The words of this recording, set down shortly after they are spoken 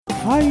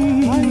Hi.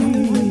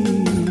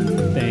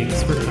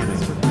 Thanks for coming.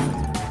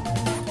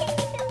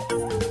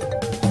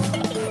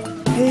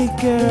 Hey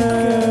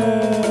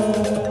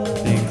girl.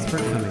 Thanks for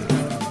coming.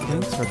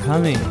 Thanks for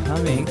coming.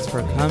 Thanks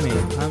for coming.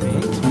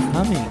 Thanks for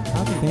coming.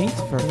 Thanks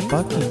for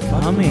fucking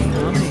coming.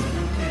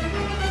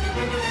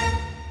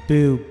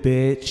 Boo,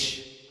 bitch.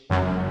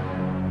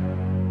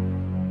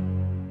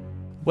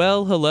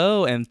 Well,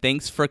 hello, and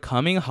thanks for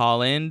coming,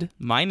 Holland.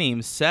 My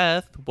name's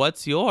Seth.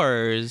 What's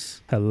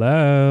yours?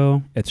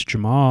 Hello, it's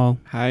Jamal.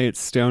 Hi, it's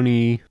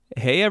Stony.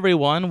 Hey,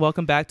 everyone.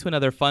 Welcome back to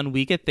another fun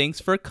week at Thanks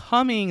for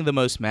Coming, the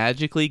most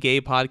magically gay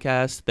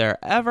podcast there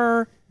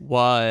ever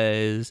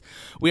was.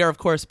 We are, of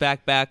course,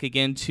 back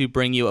again to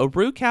bring you a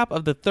recap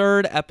of the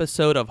third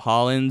episode of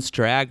Holland's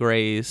Drag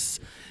Race.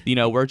 You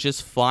know, we're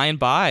just flying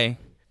by.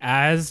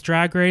 As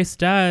Drag Race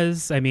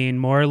does. I mean,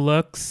 more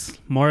looks,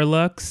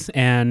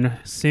 and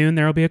soon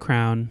there will be a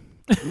crown.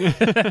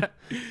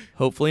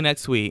 Hopefully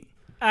next week.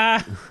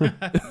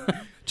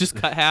 Just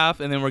cut half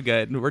and then we're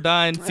good. We're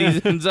done.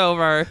 Season's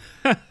over.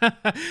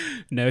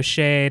 No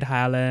shade,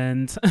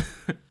 Highland.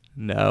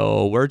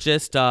 No, we're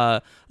just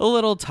a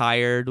little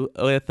tired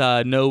with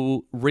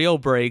no real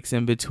breaks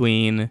in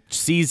between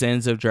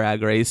seasons of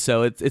Drag Race.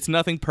 So it's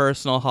nothing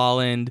personal,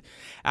 Holland.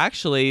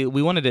 Actually,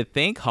 we wanted to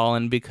thank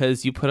Holland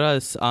because you put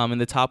us in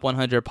the top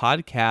 100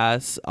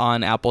 podcasts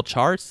on Apple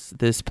charts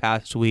this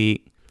past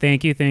week.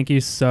 Thank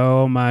you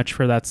so much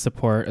for that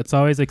support. It's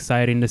always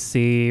exciting to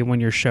see when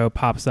your show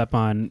pops up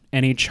on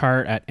any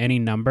chart at any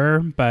number,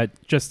 but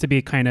just to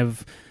be kind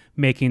of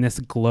making this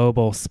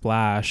global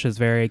splash is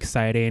very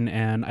exciting,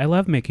 and I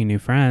love making new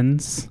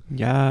friends.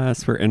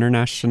 Yes, we're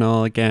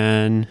international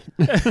again.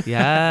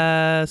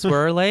 Yes,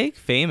 we're like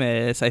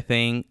famous, I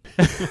think.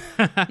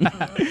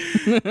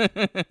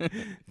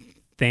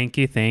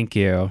 Thank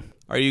you.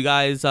 Are you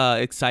guys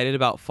excited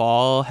about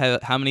fall?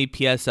 How many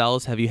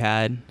PSLs have you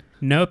had?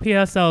 No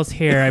PSLs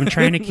here. I'm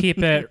trying to keep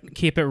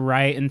it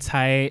right and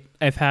tight.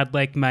 I've had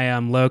like my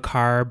low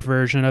carb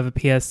version of a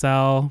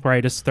PSL where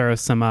I just throw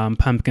some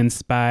pumpkin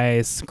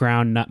spice,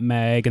 ground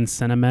nutmeg, and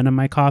cinnamon in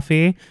my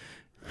coffee,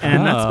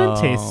 and that's been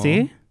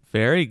tasty.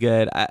 Very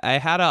good. I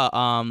had a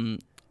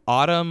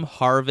autumn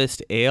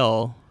harvest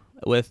ale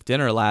with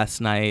dinner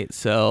last night,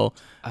 so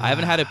I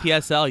haven't had a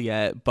PSL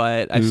yet,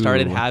 but I've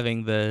started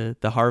having the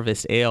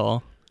harvest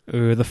ale.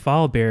 Ooh, the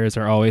fall beers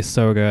are always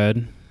so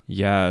good.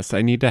 Yes,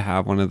 I need to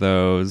have one of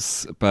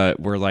those, but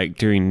we're like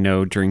doing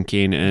no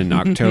drinking in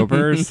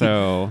October,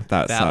 so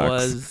that sucks. That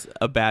was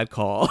a bad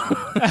call.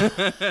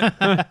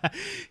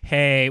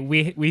 Hey,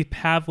 we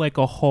have like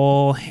a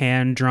whole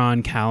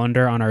hand-drawn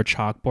calendar on our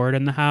chalkboard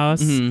in the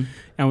house,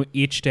 and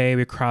each day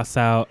we cross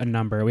out a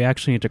number. We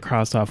actually need to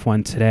cross off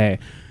one today,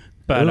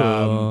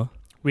 but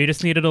we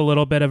just needed a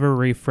little bit of a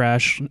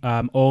refresh.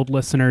 Old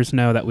listeners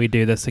know that we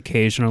do this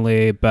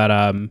occasionally, but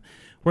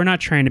we're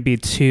not trying to be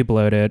too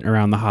bloated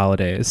around the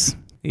holidays.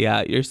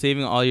 Yeah, you're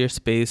saving all your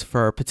space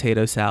for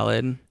potato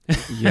salad.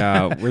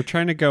 Yeah, we're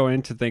trying to go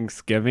into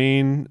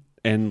Thanksgiving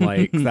and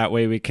like that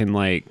way we can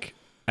like,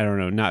 I don't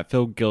know, not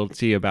feel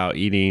guilty about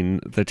eating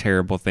the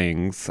terrible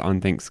things on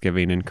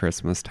Thanksgiving and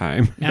Christmas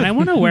time. And I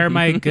want to wear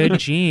my good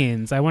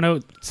jeans. I want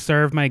to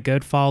serve my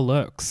good fall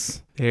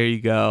looks. There you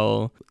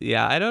go.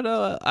 Yeah, I don't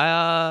know.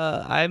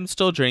 I'm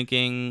still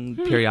drinking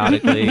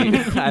periodically.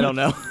 I don't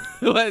know.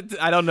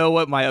 I don't know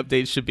what my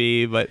updates should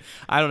be, but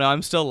I don't know.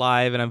 I'm still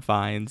live and I'm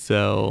fine.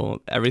 So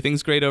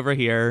everything's great over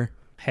here.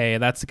 Hey,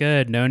 that's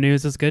good. No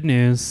news is good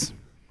news.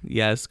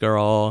 Yes,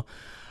 girl.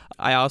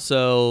 I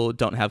also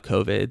don't have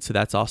COVID, so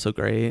that's also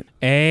great.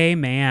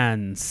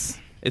 Amens.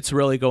 It's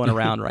really going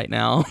around right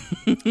now.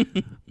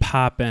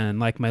 Poppin'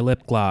 like my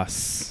lip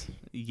gloss.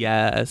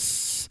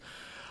 Yes.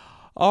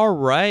 All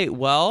right.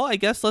 Well, I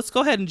guess let's go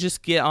ahead and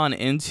just get on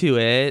into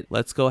it.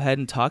 Let's go ahead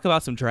and talk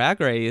about some Drag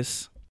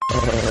Race.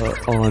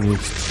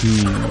 Honest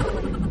tea.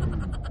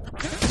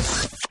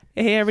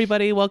 Hey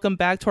everybody, welcome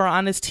back to our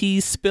Honest Tea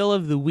Spill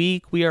of the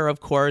Week. We are of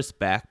course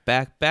back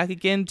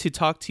again to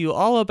talk to you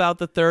all about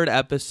the third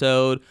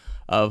episode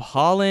of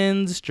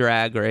Holland's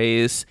Drag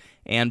Race.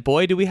 And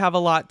boy, do we have a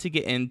lot to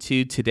get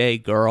into today,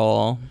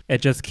 girl.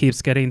 It just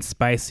keeps getting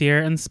spicier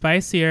and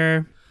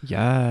spicier.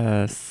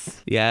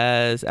 Yes.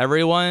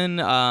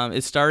 Everyone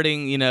is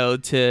starting,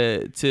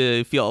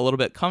 to feel a little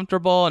bit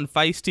comfortable and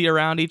feisty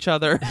around each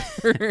other.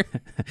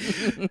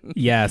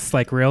 Yes,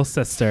 like real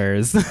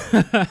sisters.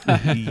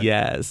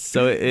 Yes.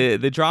 So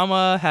the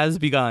drama has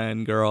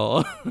begun,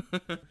 girl.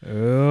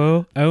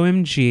 Oh,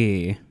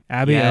 OMG.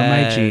 Abby,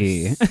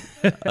 yes.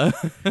 Oh my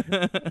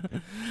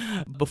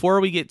G.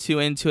 Before we get too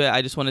into it,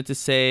 I just wanted to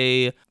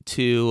say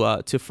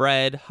to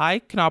Fred,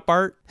 hi,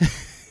 Knoppart.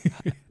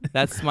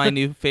 That's my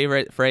new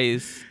favorite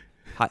phrase.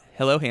 Hi,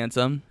 hello,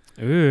 handsome.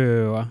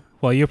 Ooh.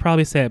 Well, you'll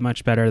probably say it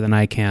much better than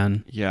I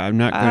can. Yeah, I'm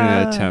not going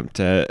to attempt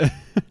it.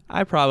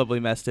 I probably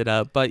messed it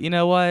up, but you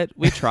know what?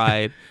 We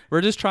tried.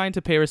 We're just trying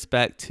to pay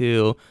respect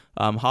to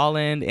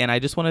Holland, and I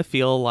just want to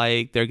feel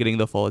like they're getting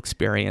the full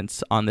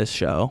experience on this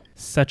show.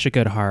 Such a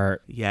good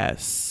heart.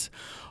 Yes.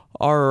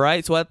 All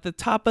right, so at the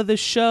top of the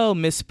show,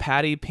 Miss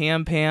Patty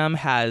Pam Pam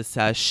has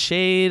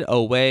sashayed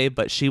away,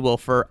 but she will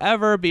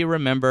forever be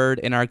remembered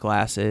in our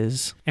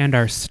glasses. And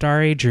our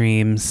starry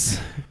dreams.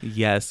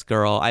 Yes,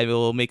 girl. I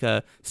will make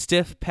a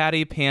stiff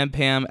Patty Pam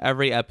Pam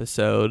every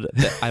episode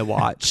that I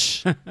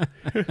watch.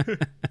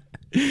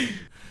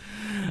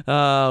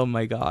 Oh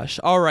my gosh.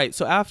 All right.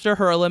 So after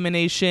her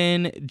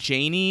elimination,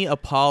 Janie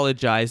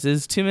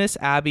apologizes to Miss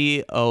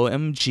Abby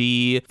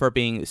OMG for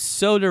being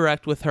so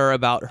direct with her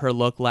about her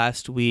look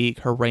last week,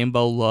 her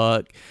rainbow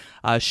look.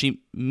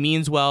 She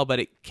means well, but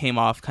it came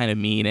off kind of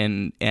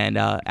mean, and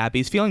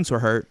Abby's feelings were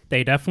hurt.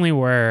 They definitely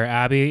were.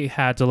 Abby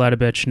had to let a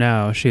bitch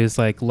know. She was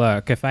like,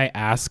 look, if I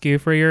ask you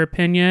for your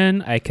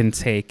opinion, I can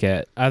take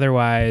it.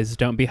 Otherwise,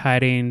 don't be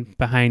hiding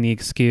behind the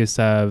excuse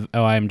of,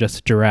 oh, I'm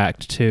just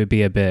direct to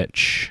be a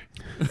bitch.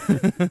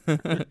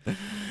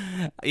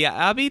 Yeah,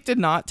 Abby did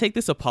not take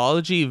this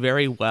apology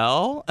very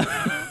well.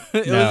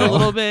 It was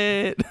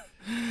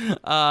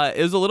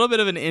a little bit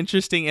of an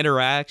interesting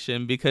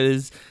interaction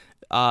because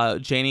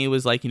Janie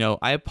was like,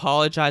 I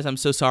apologize, I'm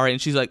so sorry,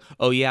 and she's like,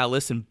 oh yeah,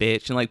 listen,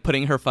 bitch, and like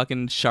putting her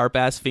fucking sharp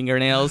ass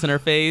fingernails in her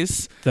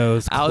face.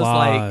 Those claws.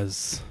 I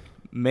was like,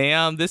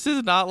 ma'am, this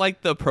is not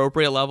like the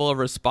appropriate level of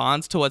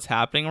response to what's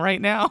happening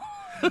right now.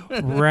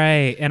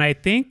 Right. And I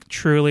think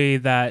truly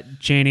that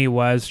Janie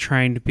was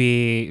trying to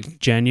be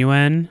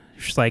genuine.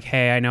 She's like,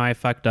 hey, I know I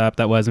fucked up.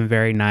 That wasn't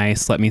very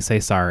nice. Let me say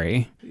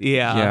sorry.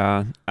 Yeah.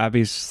 Yeah.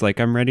 Abby's just like,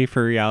 I'm ready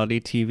for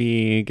reality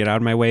TV. Get out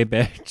of my way,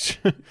 bitch.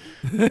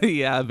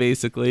 Yeah,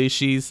 basically.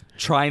 She's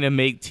trying to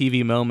make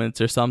TV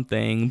moments or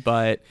something,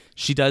 but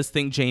she does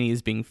think Janie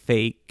is being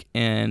fake.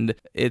 And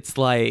it's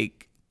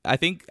like, I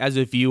think as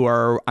a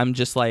viewer, I'm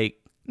just like,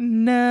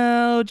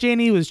 no,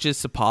 Janie was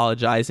just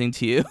apologizing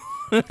to you.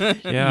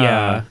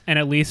 Yeah. And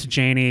at least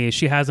Janie,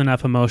 she has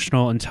enough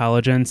emotional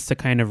intelligence to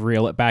kind of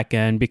reel it back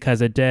in,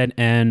 because it did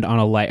end on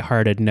a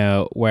lighthearted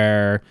note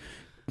where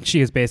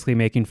she is basically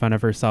making fun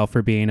of herself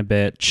for being a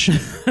bitch.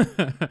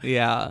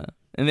 Yeah.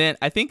 And then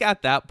I think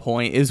at that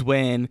point is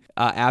when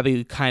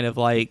Abby kind of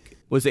like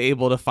was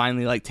able to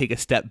finally like take a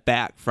step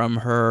back from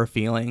her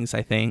feelings,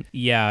 I think.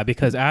 Yeah,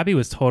 because Abby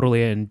was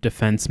totally in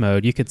defense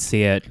mode. You could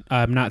see it.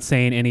 I'm not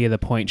saying any of the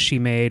points she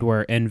made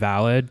were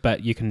invalid,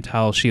 but you can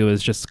tell she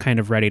was just kind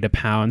of ready to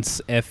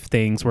pounce. If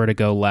things were to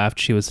go left,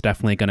 she was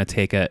definitely going to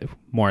take it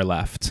more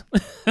left.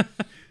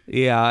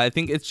 Yeah, I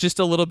think it's just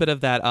a little bit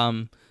of that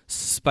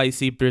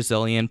spicy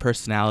Brazilian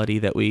personality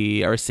that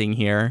we are seeing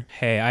here.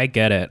 Hey, I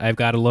get it. I've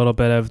got a little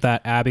bit of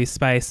that Abby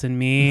Spice in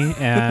me,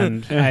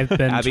 and I've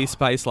been Abby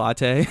Spice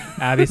Latte.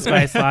 Abby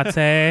Spice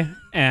Latte,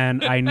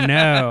 and I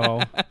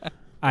know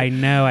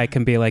I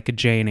can be like a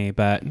Janie,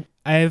 but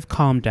I've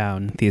calmed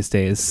down these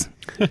days.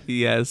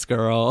 Yes,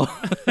 girl.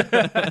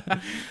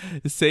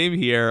 Same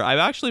here. I'm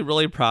actually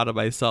really proud of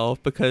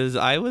myself because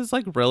I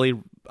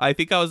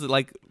think I was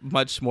like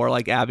much more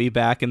like Abby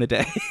back in the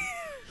day.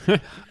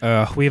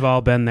 We've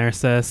all been there,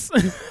 sis.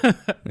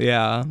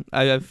 Yeah,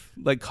 I've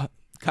like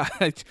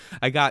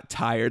I got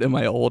tired in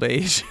my old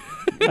age.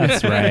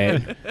 That's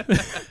right.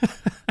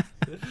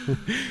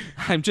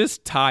 I'm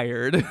just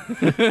tired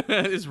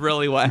is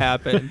really what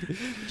happened.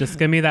 Just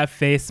give me that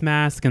face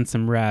mask and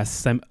some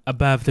rest. I'm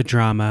above the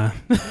drama.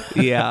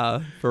 Yeah,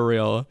 for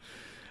real.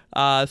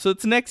 So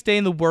it's the next day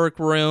in the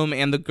workroom,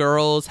 and the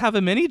girls have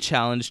a mini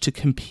challenge to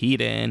compete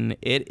in.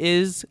 It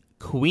is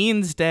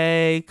Queen's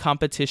Day,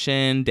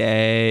 competition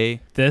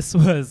day. This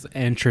was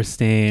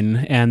interesting.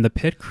 And the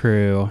pit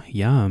crew,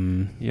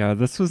 yum. Yeah,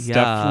 this was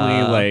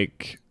definitely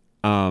like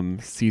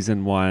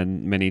season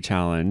 1 mini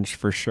challenge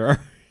for sure.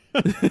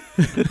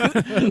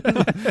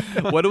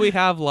 What do we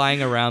have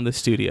lying around the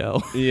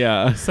studio?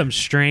 Yeah. Some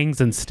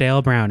strings and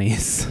stale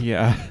brownies.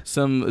 Yeah.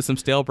 Some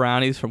stale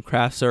brownies from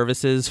craft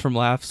services from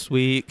last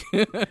week.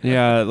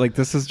 Yeah, like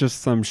this is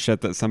just some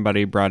shit that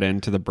somebody brought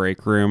into the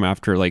break room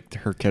after like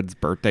her kid's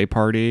birthday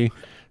party.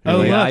 Oh,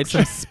 like, look,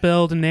 some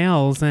spilled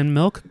nails and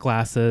milk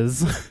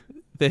glasses.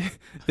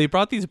 They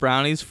brought these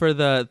brownies for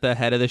the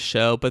head of the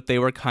show, but they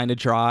were kind of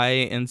dry,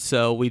 and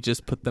so we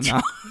just put them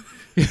out.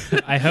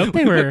 I hope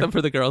they were put them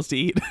for the girls to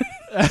eat.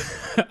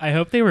 I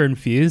hope they were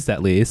infused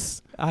at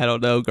least. I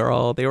don't know,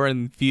 girl. They were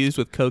infused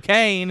with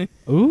cocaine.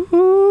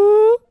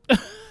 Ooh.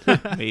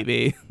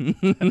 Maybe.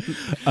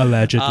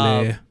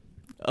 Allegedly.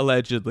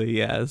 Allegedly,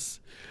 yes.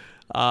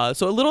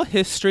 So a little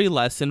history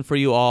lesson for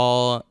you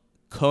all.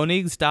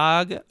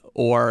 Koningsdag,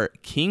 or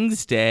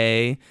King's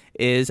Day,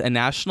 is a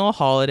national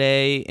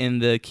holiday in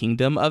the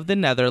Kingdom of the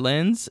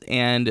Netherlands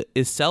and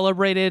is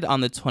celebrated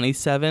on the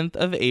 27th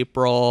of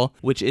April,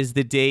 which is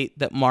the date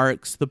that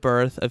marks the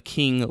birth of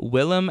King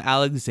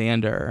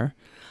Willem-Alexander.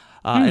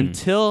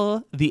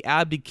 Until the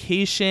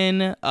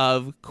abdication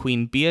of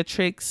Queen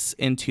Beatrix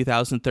in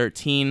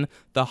 2013,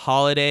 the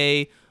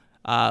holiday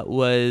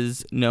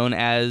was known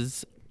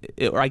as,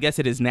 or I guess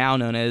it is now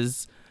known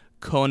as,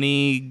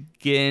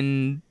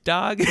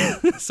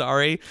 Koninginnedag,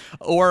 sorry,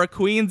 or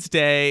Queen's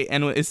Day,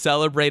 and is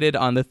celebrated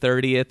on the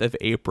 30th of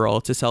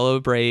April to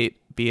celebrate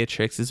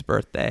Beatrix's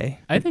birthday.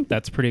 I think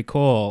that's pretty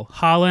cool.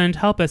 Holland,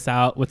 help us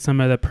out with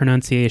some of the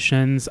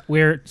pronunciations.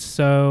 We're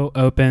so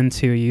open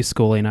to you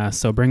schooling us,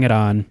 so bring it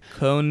on.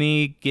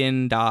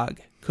 Konigendog.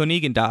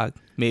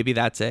 Maybe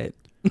that's it.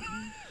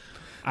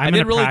 I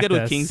did really good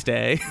with King's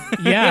Day.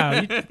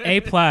 Yeah,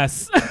 A+.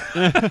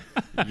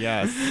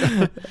 Yes.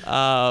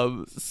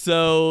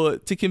 So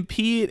to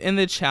compete in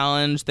the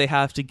challenge, they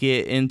have to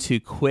get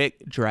into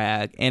quick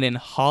drag. And in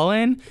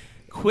Holland,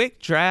 quick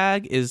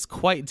drag is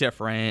quite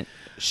different.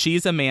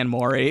 She's a man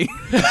Mori.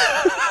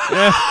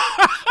 No.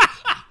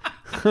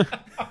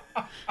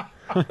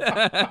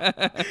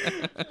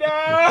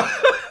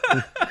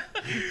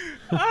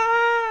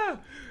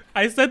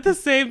 I said the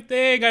same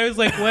thing. I was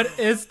like, what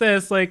is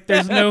this? Like,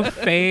 there's no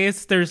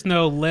face, there's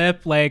no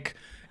lip, like,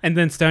 and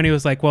then Stoney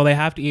was like, well, they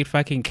have to eat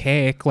fucking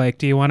cake. Like,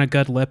 do you want a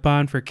good lip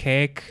on for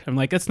cake? I'm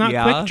like, it's not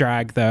quick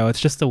drag, though. It's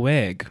just a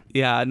wig.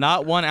 Yeah,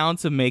 not 1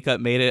 ounce of makeup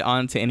made it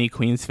onto any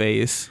queen's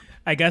face.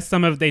 I guess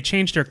they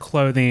changed their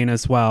clothing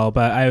as well,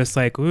 but I was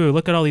like, ooh,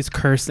 look at all these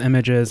cursed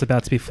images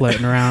about to be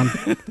floating around.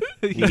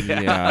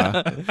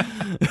 Yeah.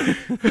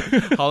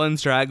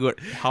 Holland's drag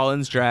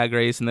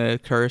race and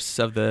the curse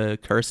of the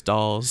cursed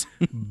dolls.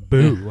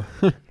 Boo.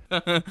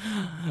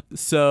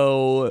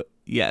 So,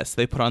 yes,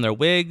 they put on their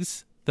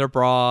wigs, their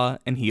bra,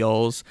 and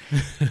heels.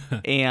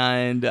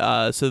 And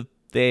so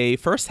they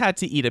first had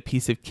to eat a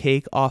piece of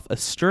cake off a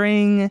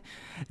string.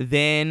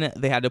 Then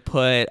they had to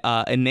put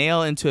a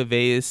nail into a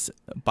vase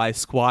by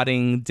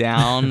squatting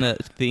down,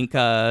 think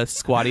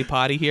squatty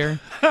potty here,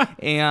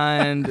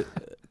 and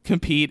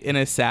compete in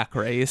a sack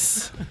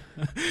race.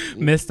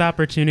 Missed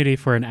opportunity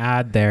for an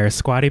ad there.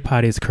 Squatty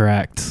potty's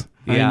correct.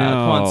 Yeah,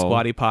 come on,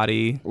 squatty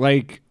potty.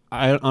 Like,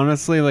 I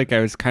honestly, like, I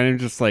was kind of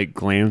just like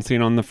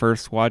glancing on the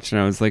first watch and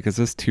I was like, is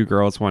this 2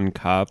 girls, 1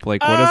 cup?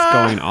 Like, what is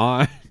going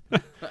on?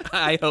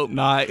 I hope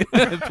not.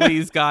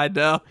 Please, God,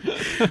 no.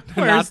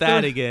 Not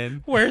that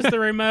again. Where's the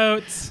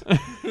remote?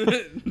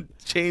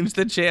 Change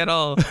the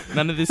channel.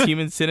 None of this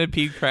human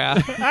centipede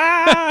crap.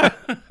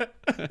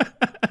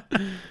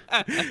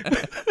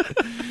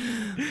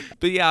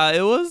 But yeah,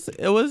 it was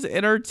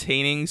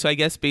entertaining. So I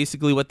guess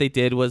basically what they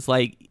did was,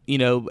 like, you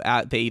know,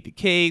 they ate the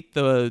cake.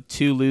 The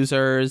 2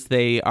 losers,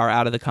 they are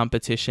out of the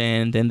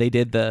competition. Then they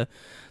did the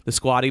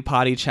squatty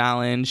potty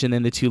challenge, and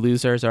then the 2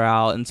 losers are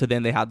out, and so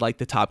then they had, like,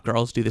 the top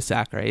girls do the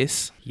sack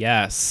race.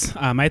 Yes.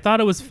 I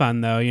thought it was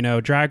fun, though. You know,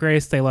 Drag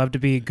Race, they love to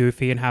be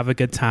goofy and have a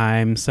good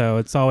time, so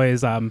it's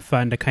always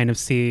fun to kind of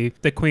see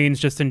the queens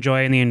just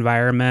enjoying the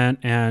environment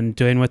and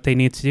doing what they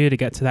need to do to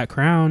get to that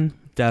crown.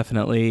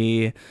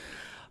 Definitely.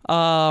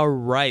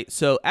 Right.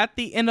 So at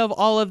the end of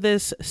all of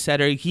this,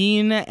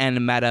 Sedergin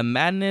and Madame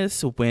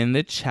Madness win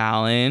the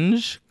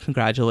challenge.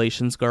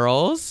 Congratulations,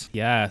 girls.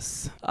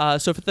 Yes.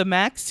 So for the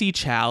Maxi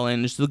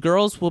Challenge, the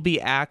girls will be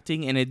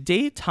acting in a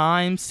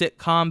daytime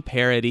sitcom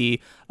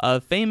parody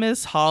of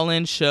famous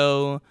Holland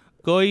show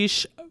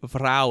Goeie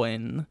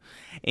Vrouwen.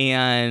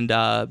 And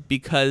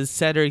because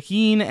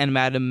Sedergin and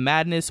Madame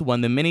Madness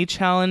won the mini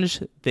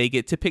challenge, they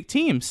get to pick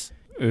teams.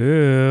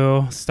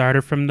 Ooh,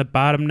 started from the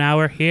bottom. Now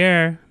we're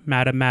here,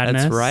 Madame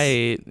Madness. That's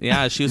right.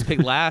 Yeah, she was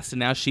picked last, and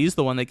now she's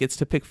the one that gets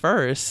to pick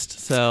first.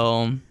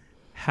 So,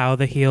 how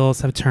the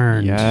heels have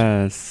turned.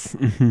 Yes.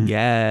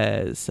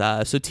 Yes.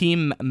 So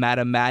Team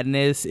Madame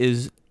Madness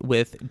is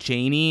with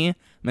Janie,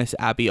 Miss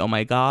Abby Oh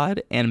My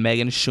God, and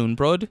Megan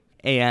Schoenbrod.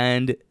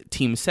 And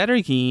Team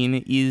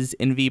Sedergin is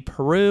Envy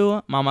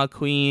Peru, Mama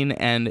Queen,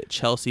 and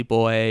Chelsea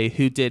Boy,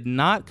 who did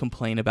not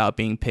complain about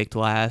being picked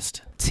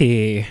last.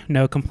 T.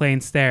 No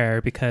complaints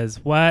there,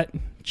 because what?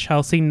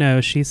 Chelsea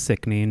knows she's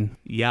sickening.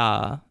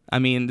 Yeah. I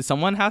mean,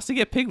 someone has to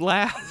get picked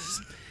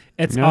last.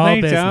 It's no, all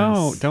they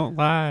business. Don't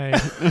lie.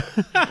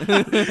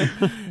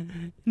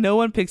 No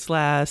one picks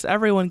last.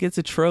 Everyone gets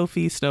a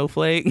trophy,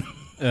 Snowflake.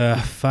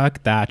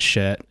 Fuck that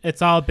shit.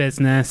 It's all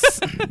business.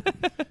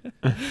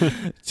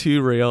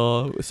 Too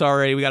real.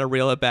 Sorry, we got to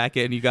reel it back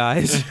in, you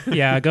guys.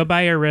 Yeah, go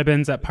buy your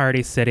ribbons at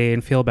Party City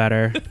and feel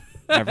better.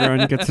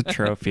 Everyone gets a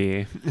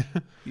trophy.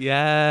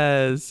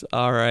 Yes.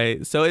 All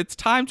right. So it's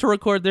time to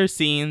record their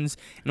scenes,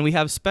 and we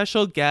have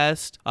special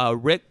guest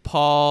Rick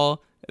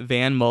Paul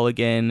Van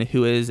Mulligan,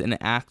 who is an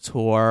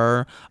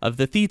actor of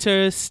the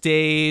theater,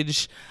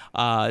 stage,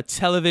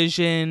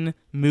 television,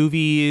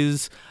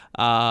 movies,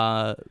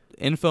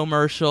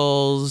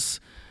 infomercials,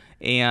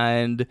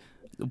 and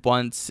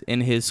once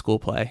in his school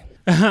play.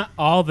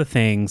 All the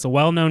things. A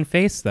well-known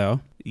face,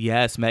 though.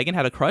 Yes, Megan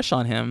had a crush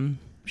on him.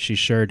 She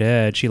sure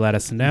did. She let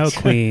us know,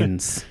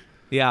 queens.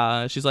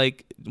 Yeah, she's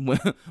like,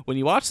 when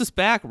you watch this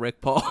back,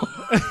 Rick Paul,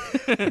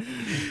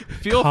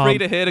 feel free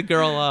to hit a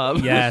girl up.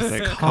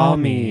 Yes, call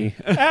me.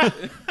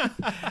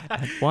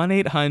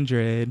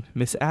 1-800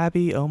 Miss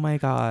Abby. Oh my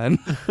God.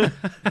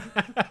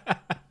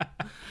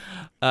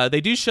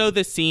 They do show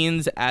the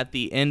scenes at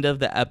the end of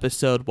the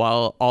episode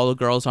while all the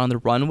girls are on the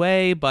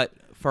runway, but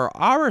for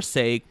our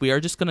sake, we are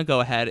just going to go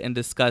ahead and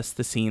discuss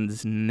the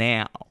scenes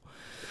now.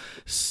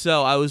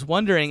 So I was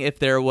wondering if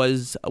there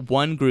was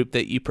one group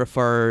that you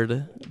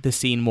preferred the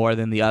scene more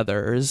than the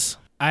others.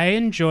 I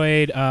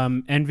enjoyed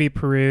Envy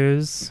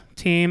Peru's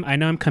team. I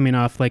know I'm coming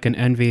off like an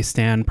Envy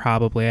stan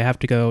probably. I have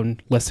to go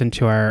and listen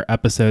to our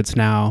episodes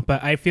now.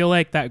 But I feel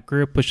like that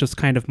group was just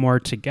kind of more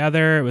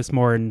together. It was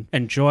more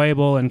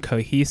enjoyable and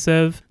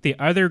cohesive. The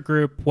other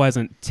group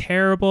wasn't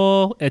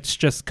terrible. It's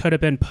just could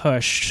have been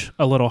pushed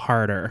a little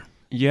harder.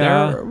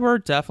 Yeah. There were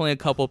definitely a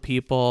couple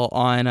people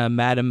on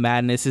Madam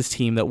Madness's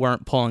team that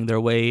weren't pulling their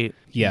weight.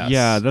 Yes.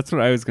 Yeah, that's what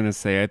I was going to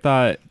say. I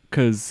thought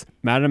because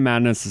Madam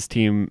Madness's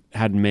team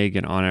had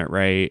Megan on it,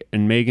 right?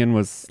 And Megan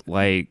was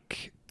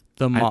like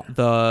the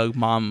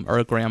mom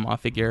or grandma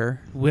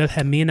figure.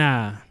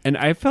 Wilhelmina. And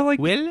I felt like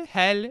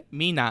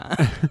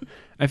Wilhelmina.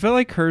 I felt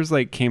like hers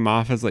like came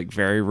off as like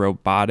very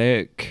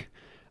robotic.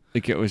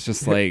 Like it was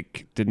just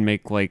like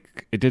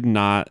it did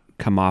not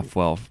come off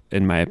well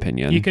in my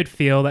opinion. You could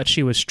feel that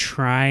she was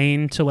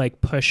trying to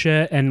like push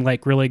it and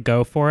like really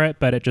go for it,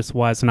 but it just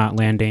was not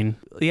landing.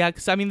 Yeah,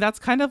 because I mean that's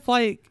kind of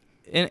like,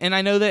 and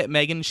I know that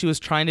Megan, she was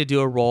trying to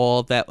do a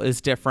role that was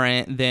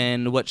different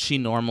than what she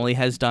normally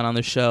has done on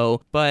the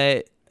show,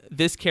 but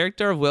this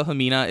character of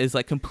Wilhelmina is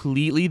like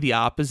completely the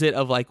opposite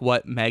of like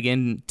what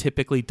Megan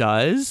typically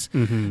does.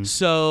 Mm-hmm.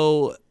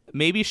 So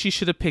maybe she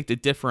should have picked a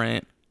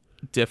different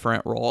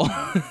role.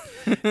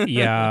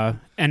 Yeah.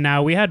 And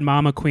now we had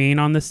Mama Queen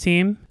on this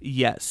team.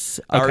 Yes.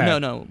 Okay. Or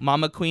no.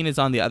 Mama Queen is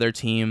on the other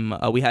team.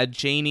 We had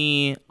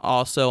Janie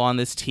also on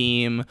this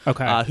team.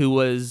 Okay. Who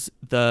was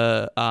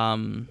the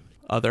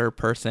other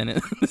person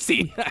in the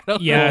scene. I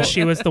don't know.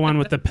 She was the one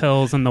with the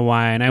pills and the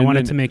wine. I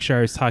wanted to make sure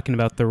I was talking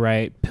about the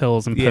right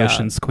pills and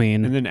potions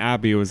queen. And then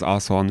Abby was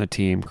also on the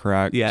team,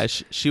 correct? Yeah,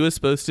 she was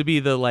supposed to be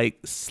the like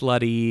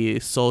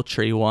slutty,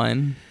 sultry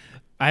one.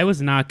 I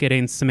was not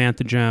getting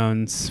Samantha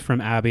Jones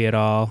from Abby at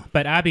all,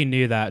 but Abby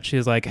knew that. She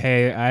was like,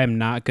 hey, I am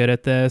not good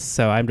at this,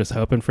 so I'm just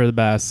hoping for the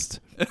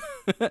best.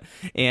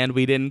 And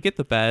we didn't get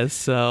the best,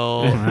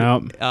 so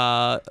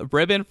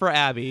ribbon for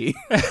Abby.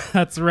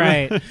 That's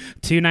right.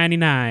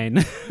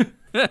 $2.99.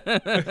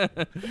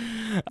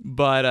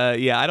 But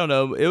I don't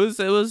know. It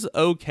was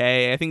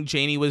okay. I think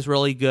Janie was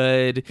really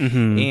good,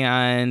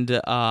 and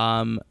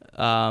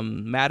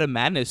Madam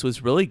Madness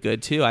was really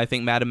good too. I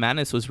think Madam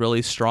Madness was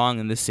really strong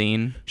in the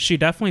scene. She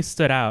definitely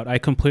stood out. I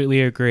completely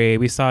agree.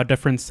 We saw a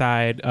different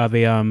side of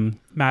a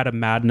Madam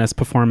Madness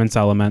performance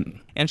element.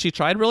 And she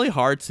tried really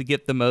hard to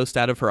get the most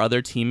out of her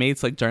other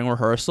teammates, like during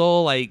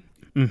rehearsal, like.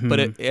 Mm-hmm.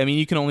 But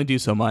you can only do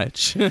so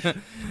much.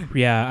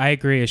 Yeah, I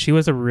agree. She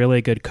was a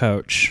really good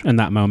coach in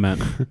that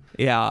moment.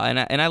 Yeah,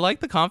 and I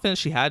like the confidence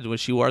she had when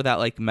she wore that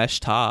like mesh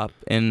top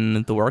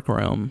in the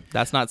workroom.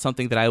 That's not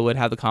something that I would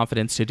have the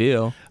confidence to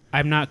do.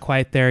 I'm not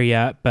quite there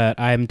yet, but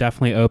I'm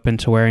definitely open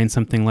to wearing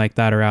something like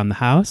that around the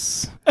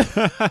house.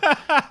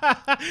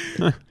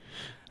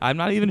 I'm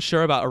not even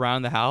sure about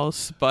around the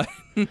house, but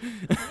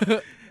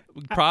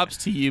props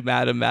to you,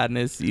 Madam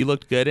Madness. You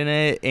looked good in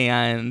it,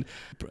 and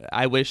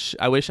I wish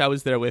I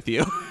was there with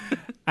you.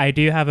 I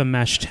do have a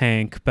mesh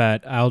tank,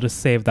 but I'll just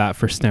save that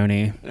for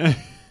Stoney.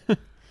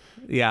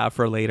 Yeah,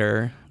 for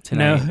later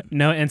tonight.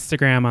 No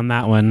Instagram on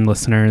that one,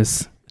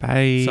 listeners.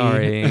 Bye.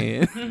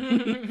 Sorry.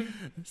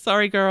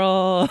 Sorry,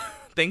 girl.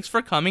 Thanks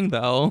for coming,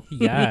 though.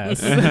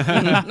 Yes.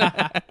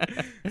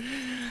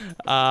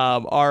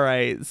 All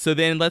right. So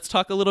then let's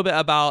talk a little bit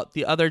about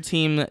the other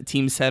team,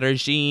 Team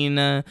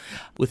Sedergine,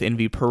 with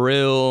Envy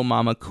Peru,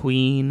 Mama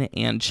Queen,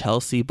 and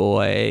Chelsea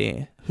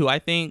Boy, who I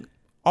think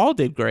all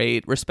did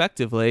great,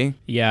 respectively.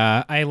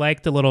 Yeah, I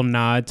liked the little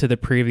nod to the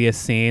previous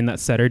scene that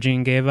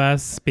Sedergine gave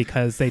us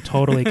because they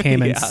totally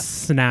came and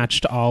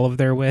snatched all of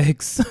their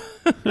wigs.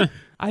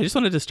 I just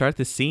wanted to start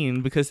the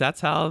scene because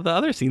that's how the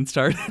other scene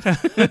started.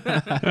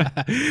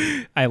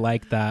 I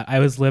like that. I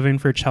was living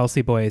for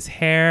Chelsea Boy's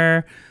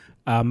hair.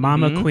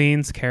 Mama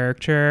Queen's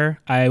character,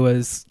 I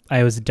was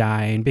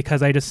dying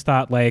because I just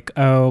thought like,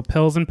 oh,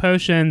 pills and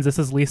potions. This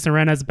is Lisa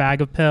Rinna's bag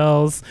of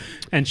pills,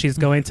 and she's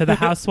going to the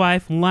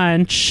housewife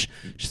lunch.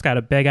 She's got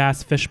a big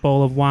ass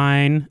fishbowl of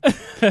wine.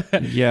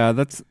 Yeah,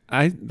 that's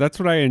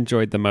what I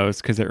enjoyed the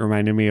most because it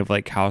reminded me of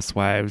like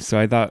Housewives. So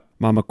I thought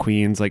Mama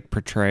Queen's like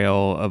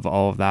portrayal of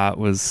all of that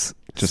was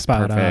just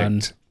spot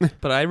perfect.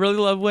 But I really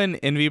love when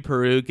Envy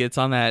Peru gets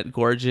on that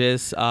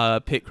gorgeous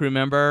pit crew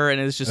member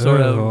and is just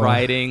sort of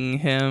riding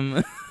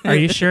him. Are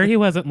you sure he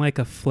wasn't like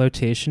a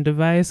flotation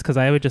device? Because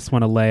I would just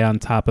want to lay on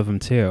top of him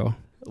too.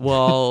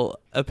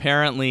 Well,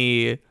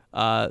 apparently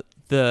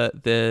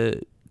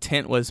the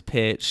tent was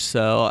pitched,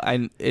 so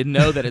I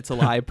know that it's a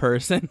live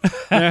person.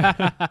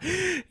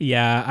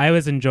 Yeah, I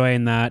was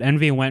enjoying that.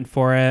 Envy went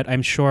for it.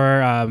 I'm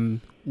sure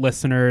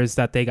listeners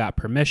that they got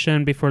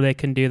permission before they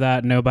can do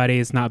that.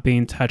 Nobody's not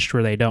being touched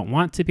where they don't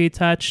want to be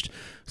touched.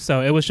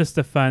 So it was just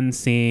a fun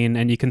scene,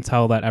 and you can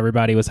tell that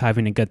everybody was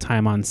having a good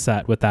time on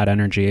set with that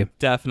energy.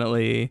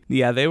 Definitely.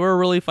 Yeah, they were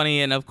really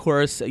funny. And of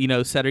course,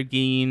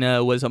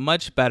 Sedergine was a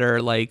much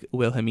better like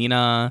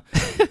Wilhelmina.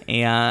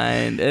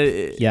 And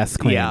yes,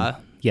 Queen. Yeah.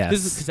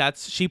 Yes.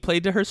 Because she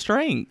played to her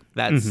strength.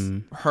 That's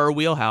her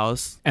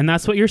wheelhouse. And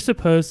that's what you're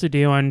supposed to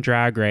do on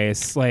Drag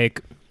Race.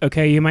 Like,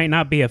 okay, you might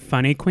not be a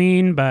funny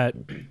queen, but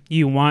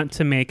you want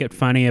to make it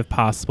funny if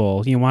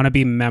possible. You want to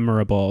be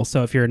memorable.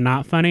 So if you're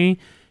not funny,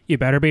 you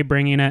better be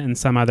bringing it in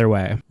some other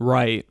way.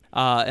 Right.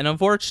 And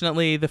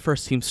unfortunately, the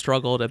first team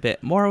struggled a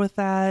bit more with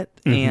that.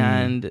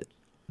 And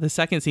the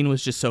second scene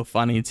was just so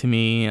funny to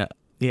me.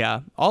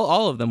 Yeah,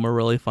 all of them were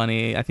really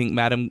funny. I think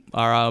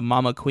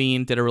Mama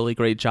Queen did a really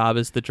great job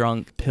as the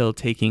drunk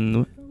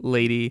pill-taking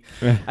lady.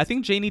 I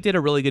think Janie did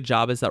a really good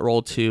job as that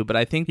role too, but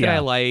I think that I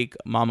like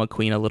Mama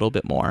Queen a little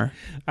bit more.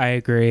 I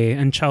agree.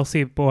 And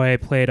Chelsea Boy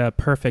played a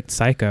perfect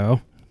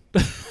psycho.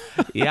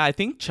 Yeah, I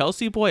think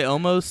Chelsea Boy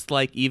almost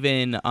like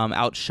even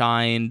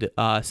outshined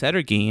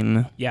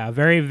Cedergine. Yeah,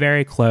 very,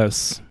 very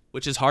close.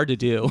 Which is hard to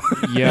do.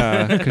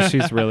 Yeah, because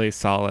she's really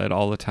solid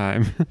all the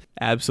time.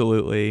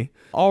 Absolutely.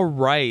 All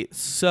right,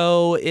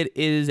 so it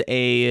is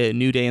a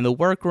new day in the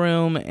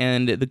workroom,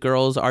 and the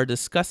girls are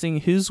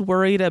discussing who's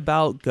worried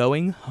about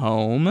going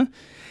home.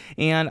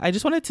 And I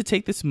just wanted to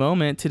take this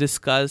moment to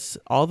discuss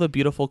all the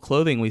beautiful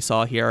clothing we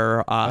saw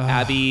here.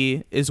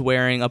 Abby is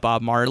wearing a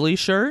Bob Marley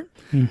shirt.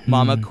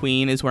 Mama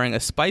Queen is wearing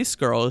a Spice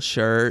Girls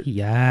shirt.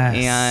 Yes.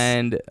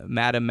 And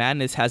Madam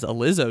Madness has a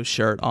Lizzo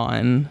shirt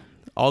on.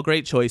 All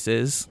great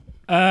choices.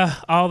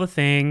 All the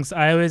things.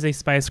 I was a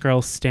Spice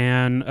Girls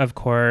stan, of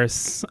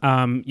course.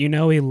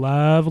 We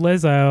love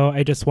Lizzo.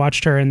 I just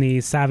watched her in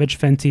the Savage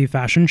Fenty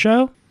fashion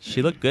show.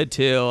 She looked good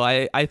too.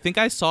 I think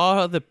I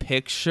saw the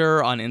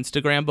picture on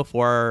Instagram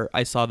before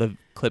I saw the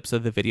clips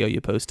of the video you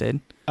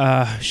posted.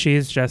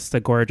 She's just a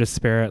gorgeous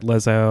spirit,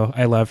 Lizzo.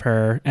 I love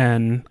her.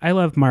 And I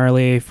love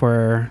Marley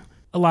for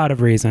a lot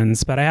of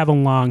reasons, but I have a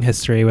long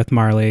history with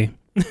Marley.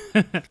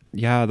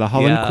 Yeah, the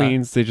Holland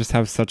Queens, they just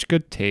have such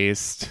good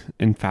taste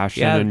in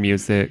fashion and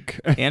music.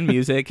 And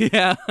music,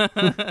 yeah.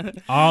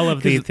 All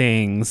of the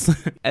things.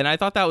 And I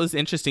thought that was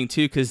interesting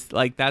too, because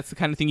like that's the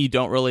kind of thing I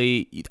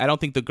don't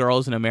think the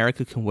girls in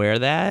America can wear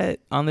that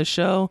on the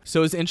show.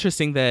 So it's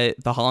interesting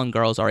that the Holland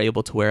girls are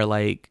able to wear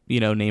like,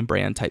 name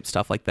brand type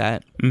stuff like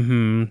that.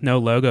 No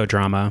logo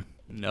drama.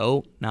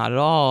 Nope, not at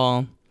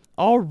all.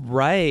 All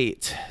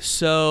right,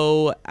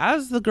 so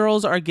as the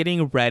girls are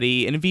getting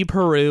ready, Envy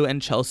Peru and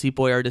Chelsea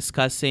Boy are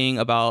discussing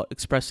about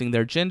expressing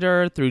their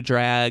gender through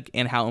drag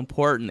and how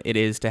important it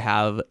is to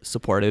have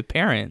supportive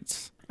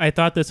parents. I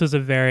thought this was a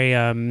very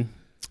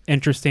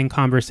interesting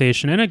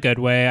conversation in a good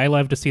way. I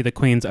love to see the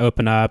queens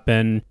open up,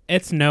 and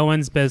it's no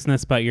one's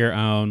business but your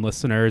own,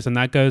 listeners, and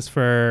that goes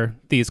for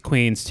these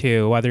queens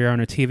too, whether you're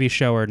on a TV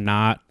show or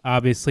not.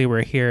 Obviously,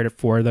 we're here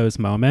for those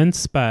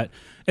moments, but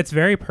it's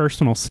very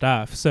personal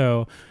stuff,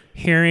 so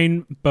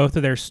hearing both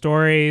of their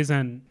stories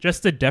and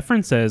just the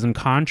differences and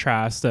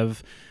contrast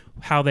of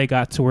how they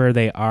got to where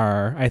they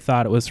are, I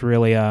thought it was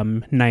really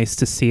nice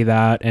to see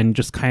that, and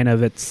just kind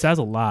of it says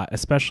a lot,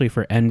 especially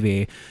for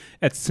Envy.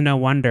 It's no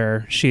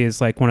wonder she's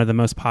like one of the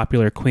most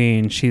popular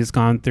queens. She's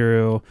gone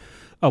through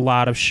a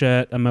lot of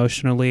shit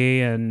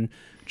emotionally and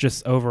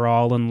just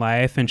overall in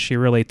life, and she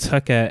really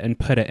took it and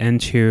put it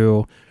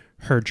into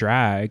her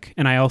drag.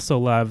 And I also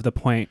love the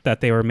point that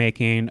they were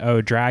making,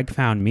 drag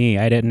found me.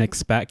 I didn't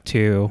expect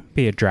to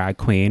be a drag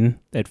queen.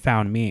 It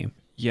found me.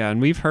 Yeah, and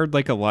we've heard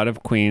like a lot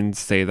of queens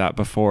say that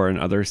before in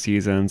other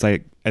seasons. I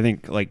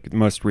think like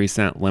most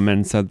recent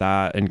Lemon said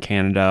that in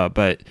Canada,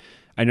 but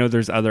I know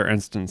there's other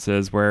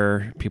instances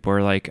where people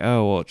are like,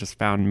 oh, well, it just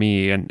found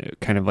me, and it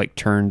kind of like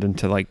turned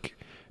into like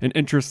an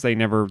interest they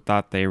never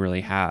thought they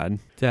really had.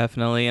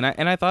 Definitely. And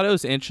I thought it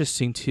was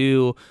interesting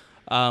too,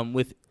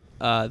 with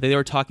they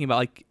were talking about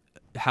like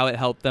how it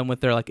helped them with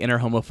their like inner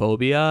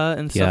homophobia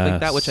and stuff like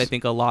that, which I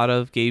think a lot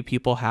of gay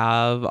people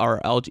have, or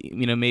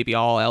maybe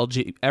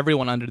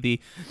everyone under the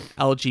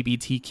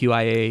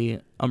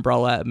LGBTQIA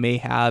umbrella may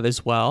have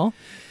as well.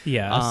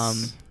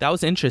 Yes. That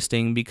was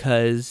interesting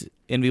because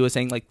Envy was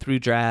saying like through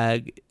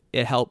drag,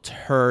 it helped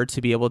her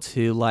to be able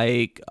to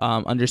like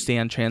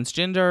understand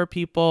transgender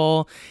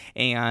people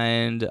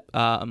and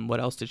what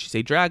else did she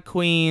say? Drag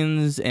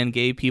queens and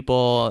gay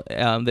people.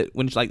 That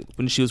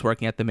when she was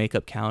working at the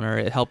makeup counter,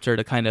 it helped her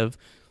to kind of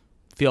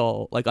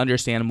feel like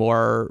understand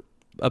more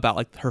about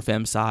like her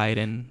femme side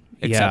and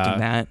accepting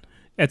that.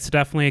 It's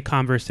definitely a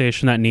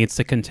conversation that needs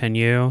to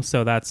continue.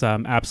 So that's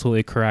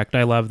absolutely correct.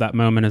 I love that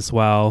moment as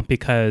well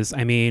because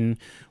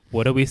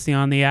what do we see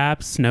on the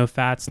apps? No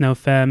fats, no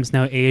femmes,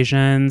 no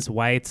Asians,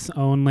 whites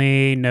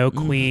only, no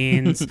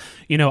queens,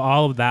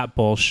 all of that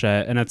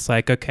bullshit. And it's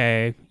like,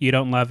 okay, you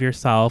don't love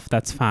yourself.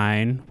 That's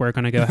fine. We're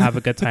going to go have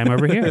a good time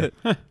over here.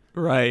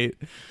 Right.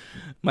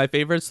 My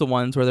favorite's the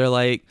ones where they're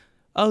like,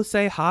 oh,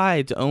 say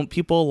hi. Don't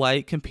people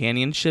like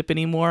companionship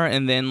anymore?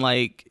 And then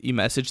like you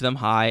message them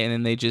hi and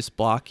then they just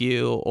block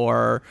you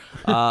or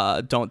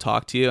don't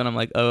talk to you. And I'm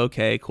like, oh,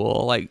 okay,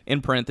 cool. Like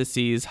in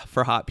parentheses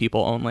for hot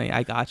people only.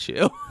 I got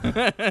you.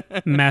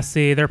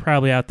 Messy. They're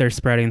probably out there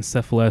spreading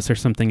syphilis or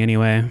something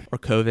anyway. Or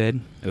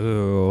COVID.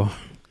 Ooh.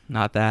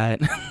 Not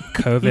that.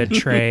 COVID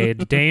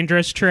trade.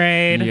 Dangerous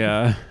trade.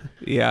 Yeah.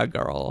 Yeah,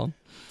 girl.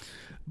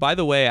 By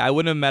the way, I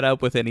wouldn't have met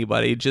up with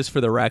anybody, just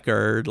for the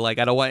record. Like,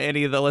 I don't want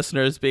any of the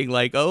listeners being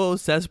like, oh,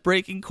 Seth's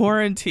breaking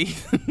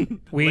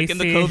quarantine. Licking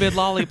the COVID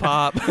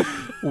lollipop.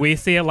 We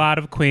see a lot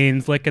of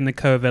queens licking the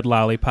COVID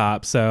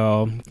lollipop,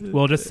 so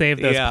we'll just save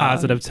those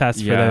positive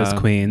tests for those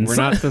queens. We're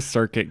not the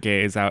circuit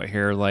gays out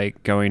here,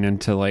 like, going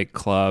into, like,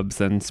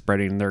 clubs and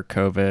spreading their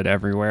COVID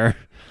everywhere.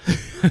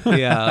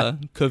 Yeah,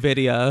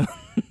 COVIDia.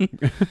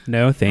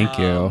 No, thank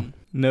you.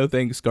 No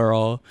thanks,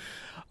 girl.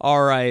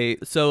 All right,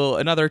 so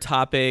another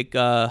topic,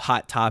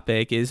 hot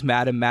topic, is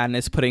Madam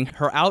Madness putting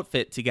her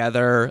outfit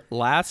together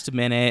last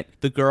minute.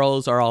 The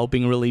girls are all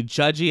being really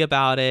judgy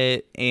about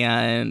it,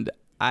 and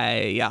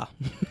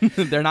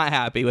they're not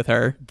happy with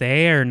her.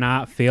 They are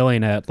not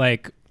feeling it.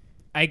 Like,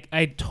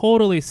 I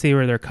totally see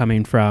where they're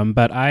coming from,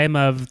 but I'm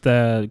of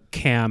the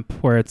camp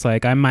where it's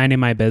like, I'm minding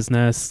my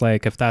business.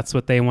 Like, if that's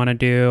what they want to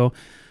do,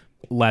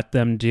 let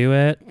them do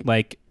it.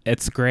 Like,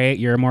 it's great.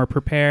 You're more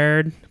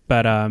prepared.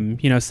 But,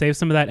 save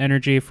some of that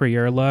energy for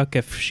your look.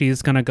 If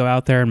she's going to go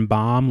out there and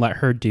bomb, let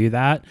her do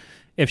that.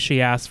 If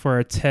she asks for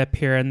a tip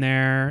here and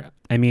there,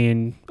 I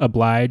mean,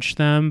 oblige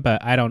them.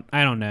 But I don't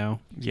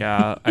know.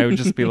 Yeah, I would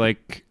just be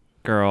like,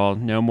 girl,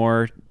 no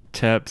more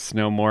tips,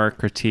 no more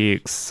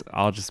critiques.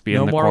 I'll just be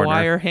in the corner. No more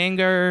wire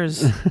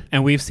hangers.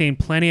 And we've seen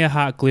plenty of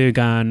hot glue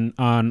gun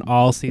on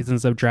all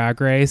seasons of Drag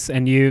Race.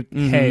 And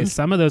hey,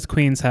 some of those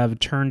queens have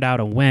turned out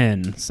a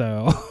win.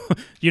 So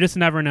you just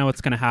never know what's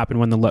going to happen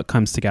when the look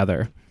comes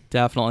together.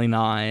 Definitely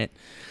not.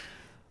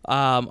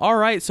 All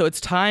right, so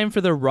it's time for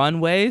the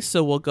runway.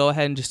 So we'll go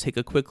ahead and just take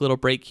a quick little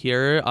break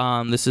here.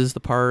 This is the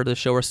part of the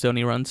show where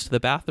Stoney runs to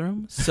the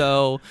bathroom.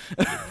 So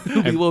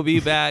we will be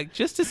back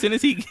just as soon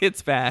as he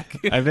gets back.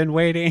 I've been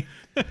waiting.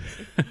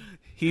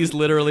 He's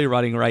literally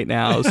running right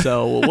now.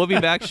 So we'll be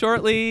back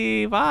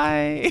shortly.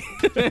 Bye.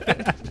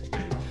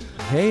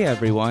 Hey,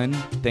 everyone.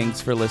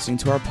 Thanks for listening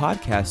to our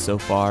podcast so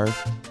far.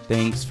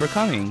 Thanks for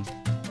coming.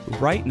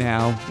 Right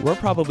now, we're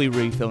probably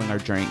refilling our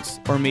drinks,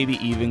 or maybe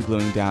even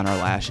gluing down our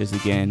lashes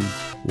again.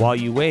 While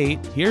you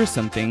wait, here are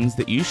some things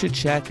that you should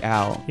check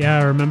out.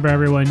 Yeah, remember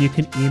everyone, you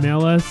can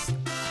email us,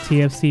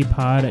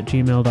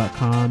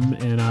 tfcpod@gmail.com,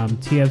 and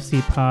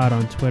tfcpod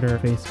on Twitter,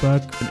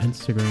 Facebook, and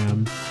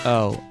Instagram.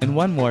 Oh, and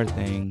one more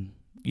thing.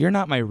 You're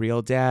not my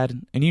real dad,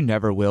 and you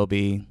never will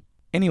be.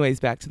 Anyways,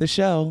 back to the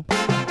show.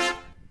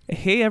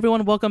 Hey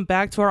everyone, welcome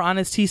back to our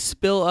Honest Tea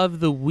Spill of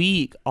the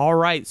Week. All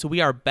right, so we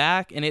are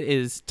back and it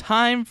is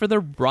time for the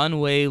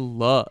runway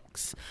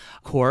looks.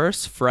 Of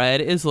course,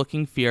 Fred is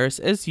looking fierce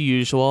as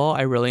usual.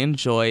 I really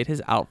enjoyed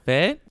his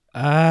outfit.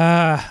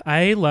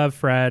 I love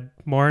Fred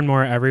more and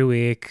more every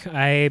week.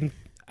 I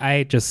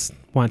just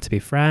want to be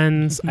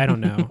friends. I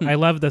don't know. I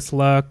love this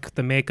look.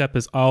 The makeup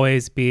is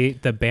always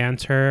beat. The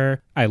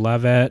banter, I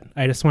love it.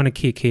 I just want to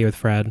kiki with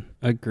Fred.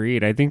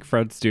 Agreed. I think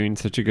Fred's doing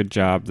such a good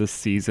job this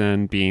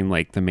season being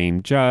like the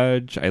main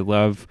judge. I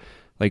love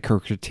like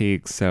her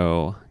critiques.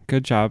 So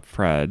good job,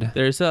 Fred.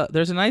 There's a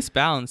nice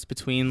balance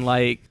between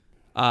like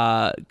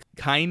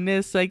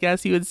kindness, I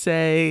guess you would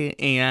say,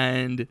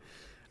 and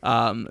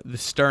the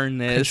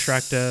sternness,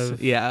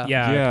 constructive,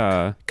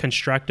 yeah,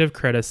 constructive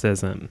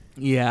criticism.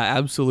 Yeah,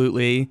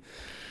 absolutely.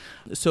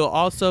 So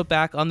also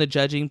back on the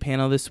judging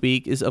panel this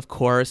week is of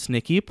course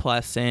Nikki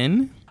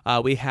Plessen.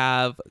 We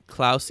have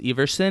Klaus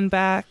Everson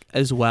back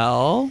as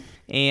well,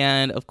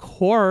 and of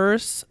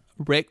course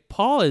Rick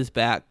Paul is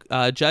back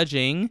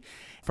judging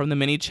from the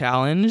mini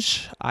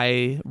challenge.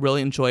 I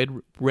really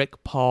enjoyed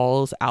Rick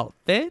Paul's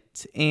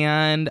outfit,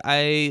 and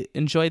I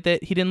enjoyed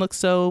that he didn't look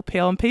so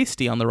pale and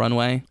pasty on the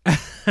runway.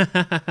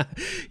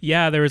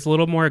 Yeah, there was a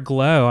little more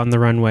glow on the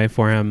runway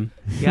for him.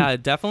 Yeah,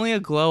 definitely a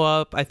glow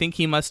up. I think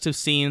he must have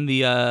seen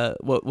the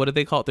what do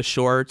they call it, the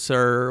shorts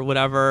or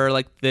whatever,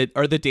 like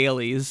the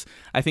dailies.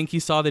 I think he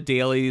saw the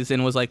dailies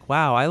and was like,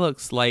 wow, I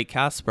looks like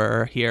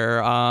Casper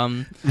here.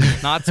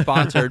 Not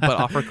sponsored, but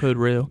offer code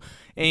RUE.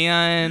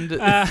 And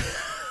but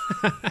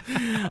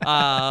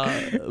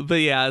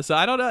yeah, so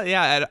I don't know.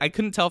 Yeah, I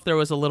couldn't tell if there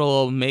was a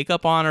little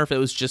makeup on or if it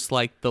was just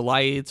like the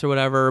lights or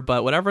whatever,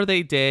 but whatever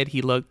they did,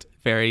 he looked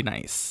very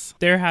nice.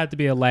 There had to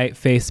be a light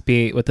face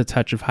beat with a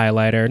touch of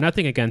highlighter.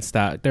 Nothing against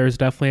that. There's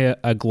definitely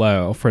a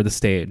glow for the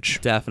stage.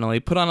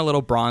 Definitely. Put on a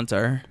little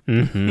bronzer.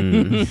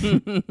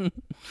 Mm-hmm.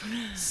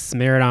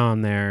 Smear it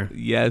on there.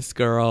 Yes,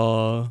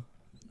 girl.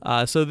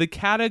 So the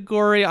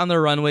category on the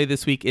runway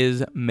this week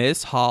is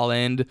Miss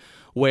Holland,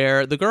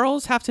 where the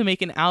girls have to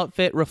make an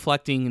outfit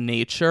reflecting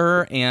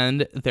nature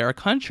and their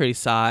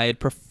countryside,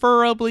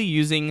 preferably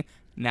using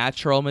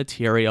natural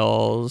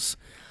materials.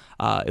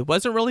 It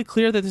wasn't really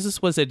clear that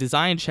this was a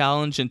design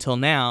challenge until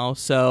now,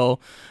 so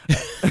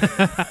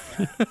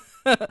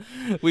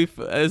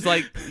it's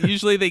like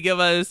usually they give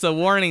us a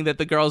warning that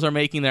the girls are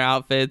making their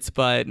outfits,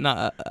 but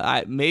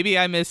maybe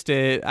I missed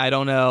it. I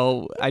don't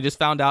know. I just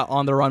found out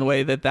on the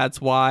runway that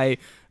that's why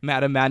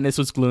Madam Madness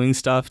was gluing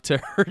stuff to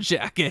her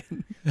jacket.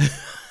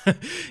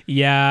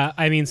 Yeah,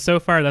 I mean, so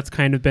far that's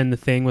kind of been the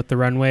thing with the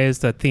runways.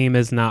 The theme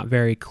is not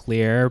very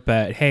clear,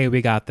 but hey,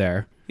 we got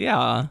there.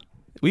 Yeah,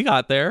 we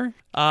got there.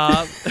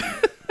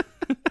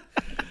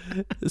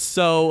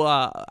 So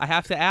I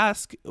have to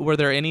ask, were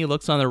there any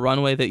looks on the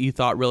runway that you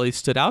thought really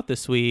stood out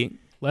this week?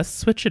 Let's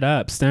switch it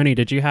up. Stoney,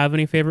 did you have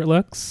any favorite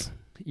looks?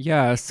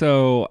 Yeah,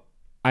 so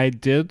I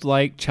did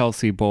like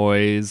Chelsea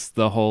Boys,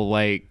 the whole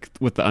like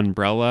with the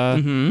umbrella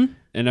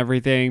and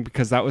everything,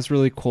 because that was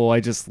really cool. I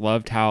just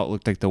loved how it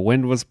looked like the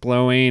wind was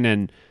blowing,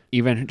 and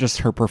even just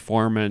her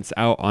performance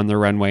out on the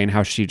runway and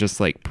how she just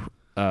like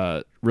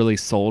really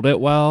sold it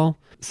well.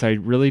 So I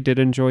really did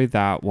enjoy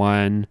that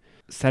one.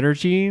 Setter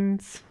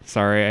jeans.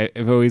 Sorry,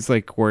 I've always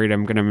like worried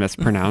I'm gonna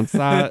mispronounce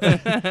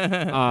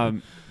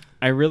that.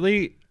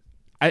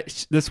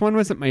 This one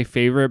wasn't my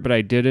favorite, but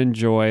I did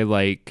enjoy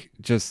like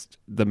just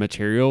the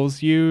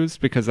materials used,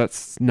 because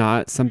that's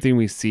not something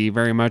we see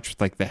very much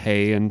with like the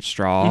hay and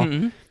straw.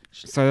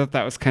 So I thought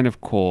that was kind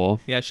of cool.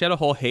 Yeah, she had a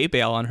whole hay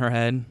bale on her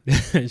head.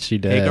 She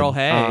did. Hey girl,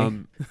 hey.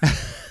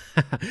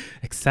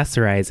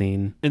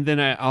 Accessorizing. And then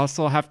I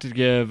also have to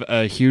give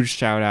a huge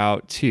shout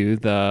out to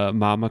the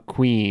Mama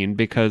Queen,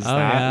 because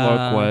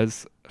look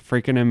was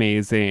freaking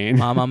amazing.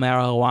 Mama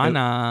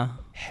Marijuana.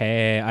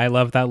 Hey, I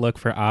love that look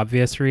for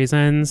obvious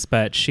reasons,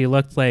 but she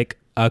looked like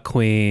a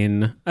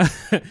queen.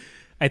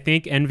 I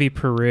think Envy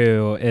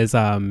Peru is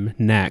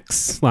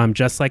next.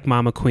 Just like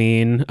Mama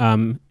Queen,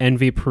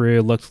 Envy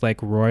Peru looked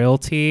like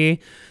royalty.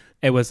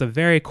 It was a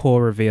very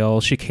cool reveal.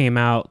 She came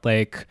out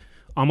like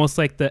almost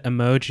like the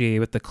emoji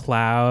with the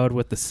cloud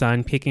with the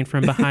sun peeking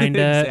from behind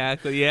it.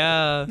 Exactly,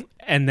 yeah.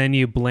 And then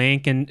you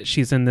blink and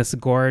she's in this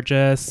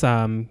gorgeous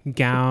gown,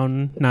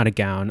 not a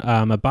gown,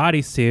 a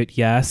bodysuit.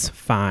 Yes,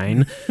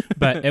 fine.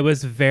 But it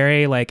was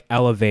very like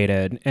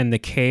elevated, and the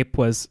cape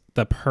was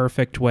the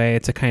perfect way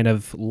to kind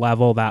of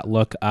level that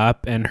look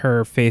up. And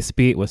her face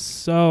beat was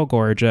so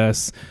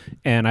gorgeous.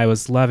 And I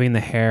was loving the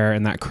hair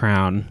and that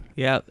crown.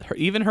 Yeah,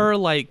 even her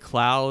like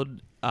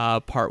cloud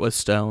part was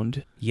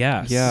stoned.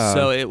 Yes. Yeah.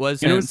 So it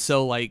wasn't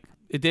so like,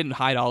 it didn't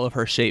hide all of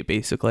her shape,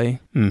 basically.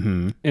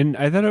 Mm-hmm. And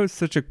I thought it was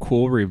such a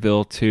cool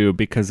reveal, too,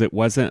 because it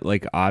wasn't,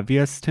 like,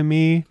 obvious to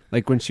me,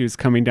 like, when she was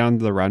coming down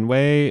the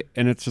runway.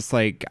 And it's just,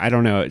 like, I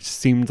don't know, it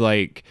seemed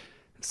like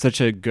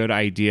such a good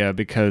idea,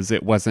 because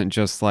it wasn't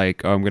just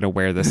like, oh, I'm going to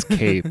wear this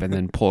cape and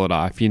then pull it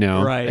off, you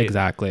know? Right.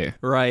 Exactly.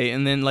 Right.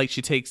 And then, like,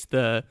 she takes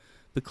the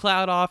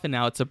cloud off, and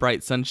now it's a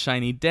bright,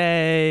 sunshiny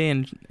day.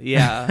 And,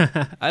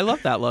 yeah, I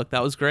love that look.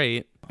 That was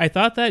great. I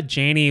thought that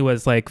Janie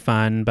was like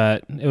fun,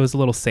 but it was a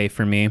little safe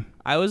for me.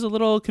 I was a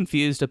little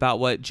confused about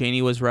what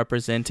Janie was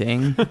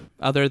representing,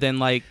 other than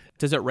like,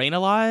 does it rain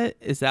a lot?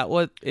 Is that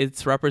what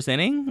it's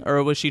representing?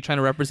 Or was she trying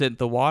to represent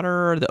the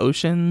water or the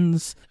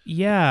oceans?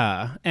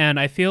 Yeah. And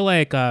I feel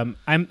like I'm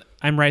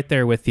right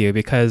there with you,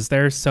 because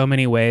there's so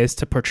many ways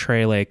to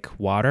portray like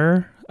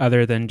water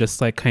other than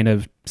just like kind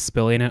of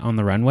spilling it on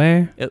the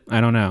runway.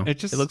 I don't know.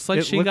 It looks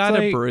like she got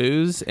a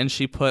bruise and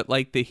she put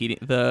like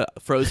the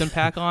frozen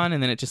pack on,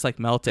 and then it just like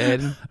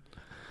melted.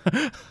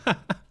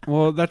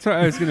 Well, that's what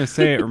I was going to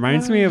say. It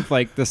reminds me of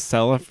like the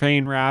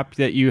cellophane wrap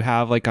that you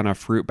have like on a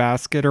fruit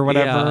basket or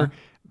whatever. Yeah.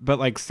 But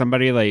like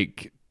somebody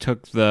like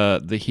took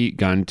the heat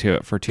gun to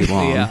it for too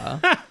long.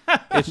 Yeah.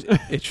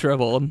 It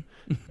shriveled.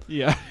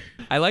 Yeah.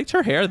 I liked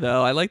her hair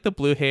though. I liked the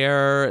blue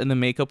hair, and the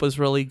makeup was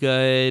really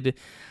good.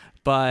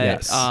 But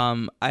yes.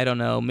 I don't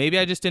know. Maybe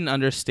I just didn't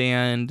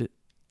understand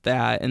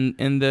that.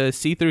 And the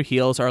see-through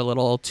heels are a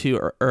little too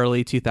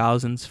early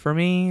 2000s for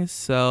me.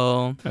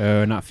 So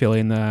not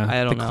feeling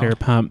the clear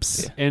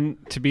pumps. Yeah.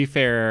 And to be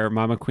fair,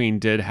 Mama Queen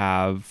did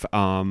have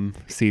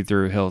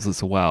see-through heels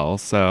as well.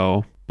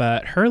 So,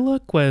 but her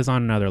look was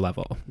on another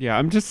level. Yeah,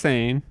 I'm just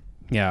saying.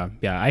 Yeah,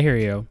 I hear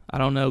you. I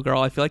don't know,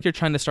 girl. I feel like you're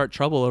trying to start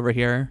trouble over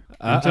here.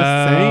 I'm just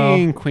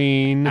saying,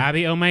 Queen.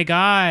 Abby, oh my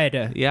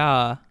God.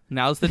 Yeah.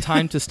 Now's the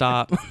time to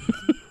stop.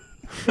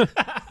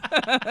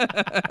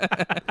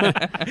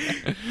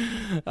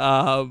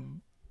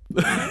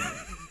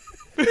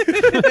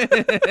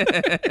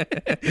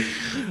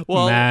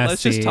 Well,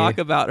 let's just talk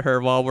about her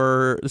while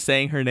we're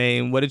saying her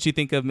name. What did you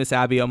think of Miss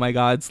Abby Oh My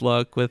God's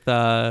look with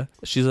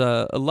she's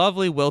a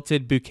lovely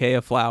wilted bouquet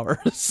of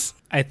flowers.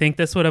 I think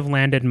this would have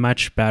landed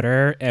much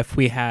better if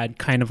we had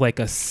kind of like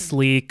a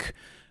sleek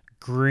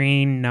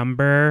green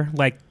number,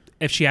 like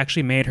if she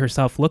actually made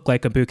herself look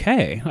like a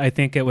bouquet. I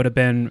think it would have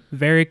been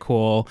very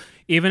cool.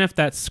 Even if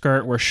that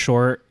skirt were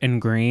short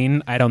and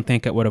green, I don't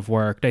think it would have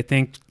worked. I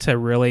think to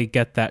really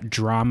get that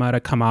drama to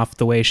come off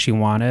the way she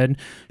wanted,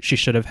 she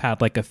should have had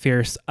like a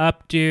fierce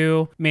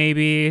updo,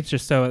 maybe,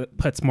 just so it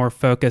puts more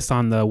focus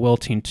on the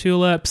wilting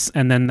tulips.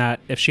 And then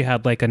that if she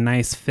had like a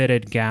nice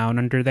fitted gown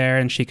under there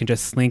and she can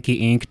just slinky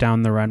ink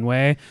down the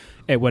runway,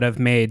 it would have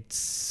made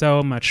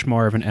so much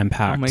more of an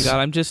impact. Oh my God,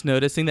 I'm just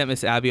noticing that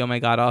Miss Abby, oh my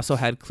God, also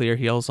had clear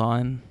heels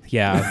on.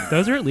 Yeah,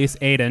 those are at least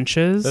 8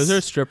 inches. Those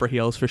are stripper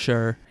heels for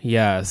sure.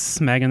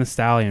 Yes, Megan Thee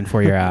Stallion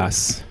for your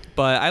ass.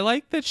 But I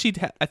like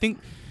that I think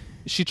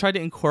she tried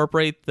to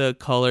incorporate the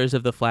colors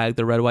of the flag,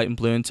 the red, white, and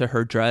blue, into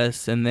her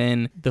dress, and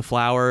then the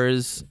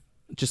flowers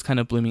just kind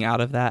of blooming out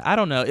of that. I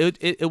don't know.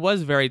 It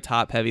was very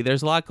top heavy.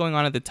 There's a lot going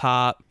on at the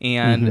top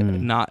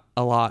and not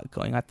a lot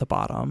going at the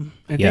bottom.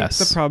 I think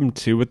the problem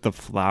too with the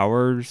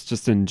flowers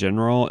just in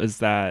general is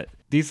that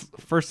these,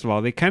 first of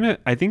all, they kind of,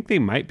 I think they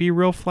might be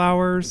real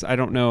flowers. I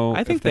don't know.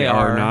 I think if they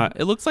are or not.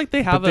 It looks like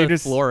they have a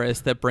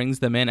florist that brings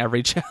them in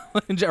every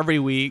challenge every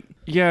week.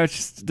 Yeah, it's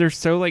just, they're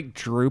so like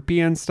droopy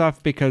and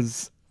stuff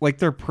because like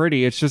they're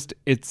pretty. It's just,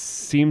 it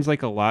seems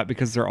like a lot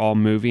because they're all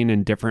moving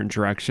in different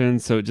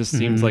directions. So it just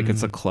seems like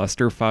it's a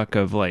clusterfuck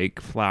of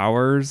like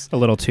flowers. A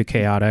little too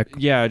chaotic.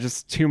 Yeah,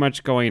 just too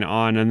much going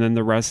on. And then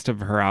the rest of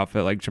her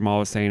outfit, like Jamal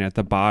was saying at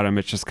the bottom,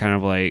 it's just kind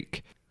of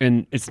like,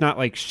 and it's not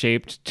like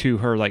shaped to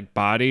her like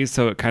body,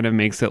 so it kind of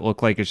makes it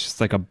look like it's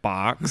just like a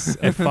box.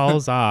 It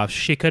falls off.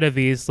 She could have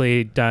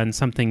easily done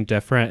something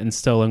different and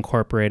still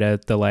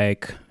incorporated the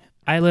like,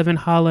 I live in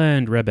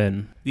Holland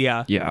ribbon.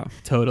 Yeah. Yeah.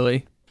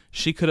 Totally.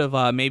 She could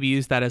have maybe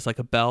used that as like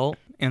a belt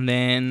and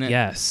then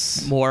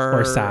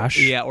or a sash.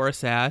 Yeah, or a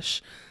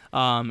sash.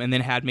 And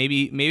then had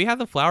maybe have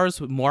the flowers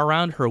more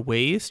around her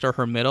waist or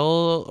her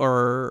middle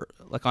or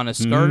like on a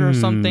skirt or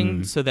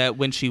something, so that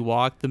when she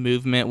walked, the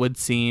movement would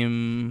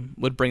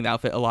bring the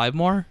outfit alive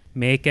more.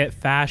 Make it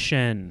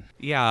fashion.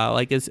 Yeah,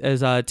 like as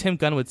Tim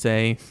Gunn would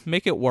say,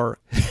 make it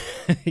work.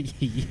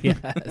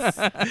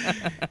 Yes.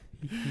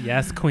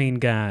 Yes, Queen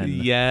Gunn.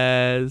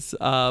 Yes.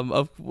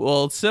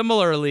 Well,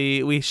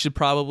 similarly, we should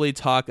probably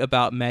talk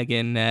about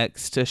Megan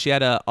next. She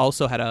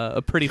also had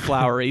a pretty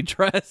flowery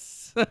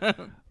dress.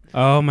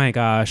 Oh my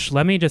gosh.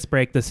 Let me just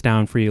break this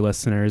down for you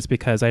listeners,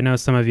 because I know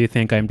some of you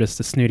think I'm just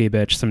a snooty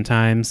bitch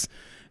sometimes,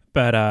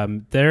 but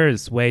there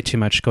is way too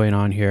much going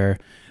on here.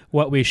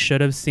 What we should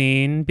have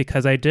seen,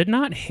 because I did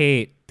not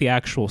hate the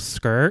actual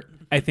skirt.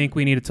 I think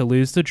we needed to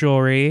lose the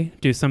jewelry,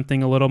 do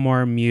something a little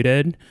more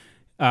muted.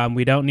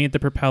 We don't need the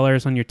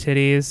propellers on your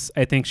titties.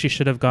 I think she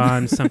should have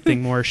gone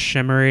something more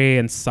shimmery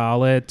and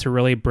solid to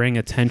really bring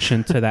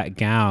attention to that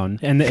gown.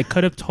 And it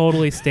could have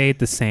totally stayed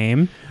the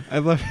same. I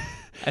love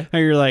how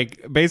you're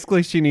like,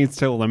 basically she needs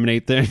to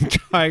eliminate the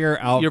entire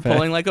outfit. You're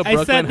pulling like a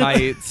Brooklyn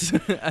Heights.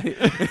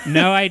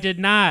 No, I did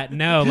not.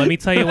 No, let me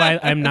tell you why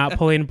I'm not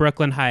pulling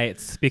Brooklyn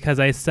Heights. Because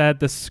I said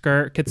the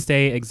skirt could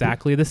stay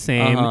exactly the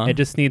same. It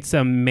just needs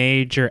some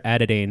major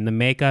editing. The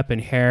makeup and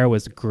hair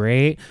was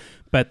great,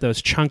 but those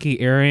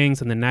chunky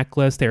earrings and the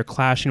necklace, they were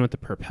clashing with the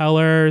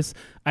propellers.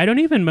 I don't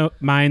even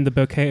mind the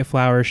bouquet of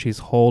flowers she's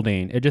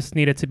holding. It just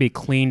needed to be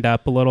cleaned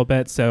up a little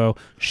bit so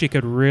she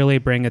could really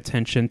bring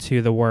attention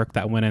to the work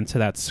that went into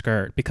that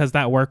skirt, because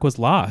that work was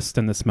lost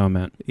in this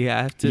moment. Yeah,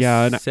 I have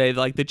to say,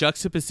 like, the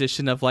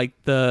juxtaposition of like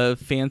the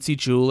fancy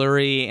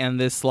jewelry and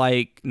this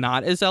like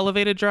not as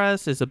elevated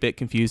dress is a bit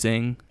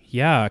confusing.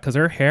 Yeah, because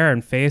her hair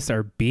and face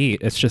are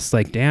beat. It's just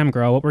like, damn,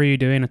 girl, what were you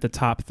doing at the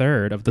top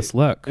third of this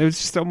look? It was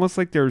just almost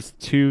like there's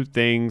two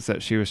things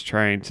that she was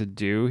trying to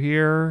do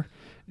here.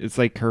 It's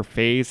like her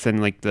face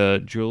and like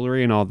the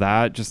jewelry and all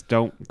that just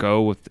don't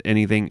go with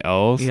anything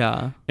else.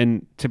 Yeah.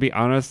 And to be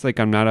honest, like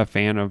I'm not a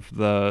fan of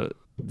the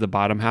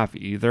bottom half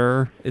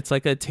either. It's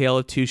like a tale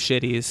of two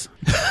shitties.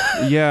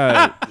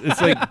 Yeah,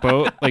 it's like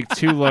both, like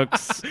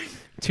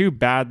two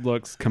bad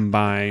looks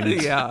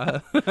combined. Yeah.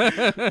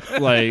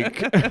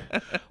 Like,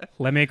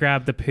 let me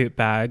grab the poop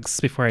bags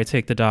before I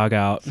take the dog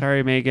out.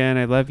 Sorry, Megan,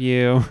 I love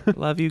you.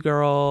 Love you,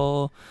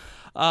 girl.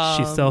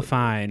 She's still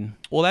fine.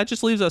 Well, that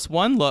just leaves us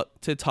one look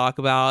to talk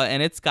about,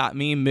 and it's got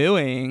me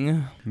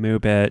mooing. Moo,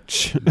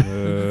 bitch.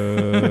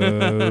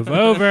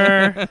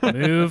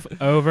 Move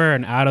over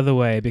and out of the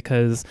way,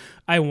 because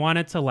I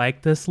wanted to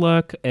like this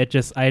look. I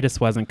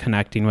just wasn't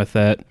connecting with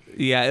it.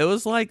 Yeah, it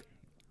was like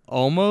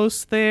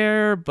almost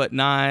there, but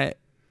not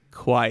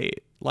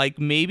quite. Like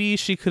maybe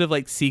she could have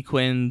like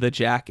sequined the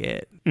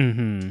jacket.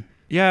 Mm-hmm.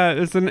 Yeah,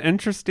 it's an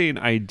interesting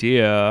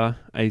idea,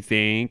 I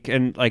think.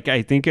 And like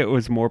I think it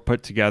was more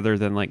put together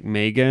than like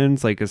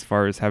Megan's, like as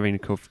far as having a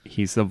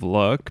cohesive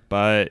look,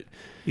 but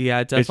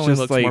yeah, it definitely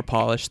looks like, more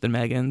polished than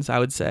Megan's, I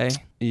would say.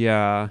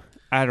 Yeah.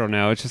 I don't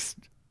know. It's just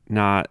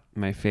not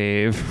my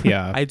fave.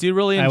 Yeah. I do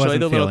really enjoy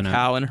the little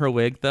cow in her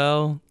wig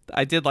though.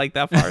 I did like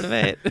that part of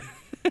it.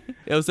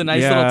 It was a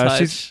nice little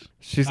touch.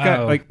 She's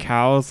got like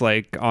cows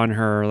like on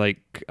her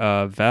like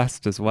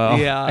vest as well.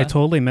 Yeah, I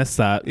totally missed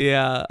that.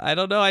 Yeah, I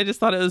don't know. I just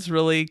thought it was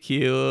really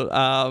cute.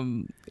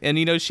 And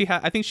you know,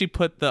 I think she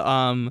put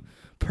the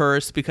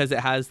purse because it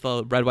has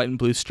the red, white, and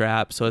blue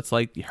strap, so it's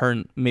like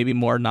her maybe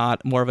more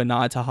of a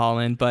nod to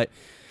Holland. But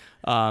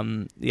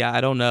yeah,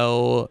 I don't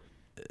know.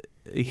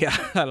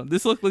 Yeah,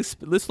 this look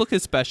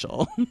is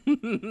special.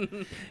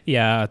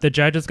 Yeah, the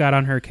judges got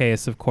on her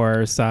case, of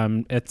course.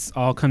 It's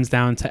all comes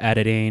down to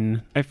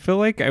editing. I feel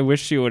like I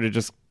wish she would have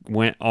just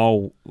went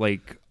all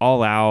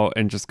out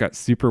and just got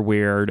super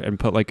weird and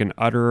put like an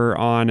udder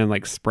on and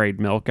like sprayed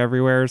milk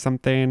everywhere or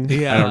something.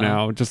 Yeah, I don't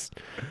know. Just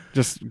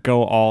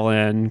go all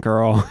in,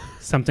 girl.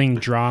 Something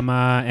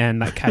drama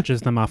and that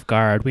catches them off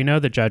guard. We know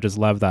the judges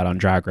love that on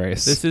Drag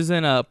Race. This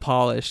isn't a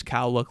polished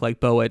cow look like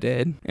Boa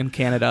did in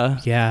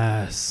Canada.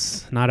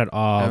 Yes, not at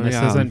all. Oh, this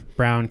isn't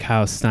brown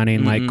cow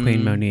stunning like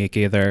Queen Monique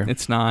either.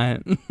 It's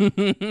not.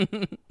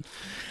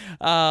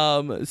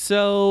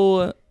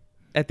 So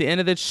at the end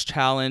of this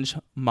challenge,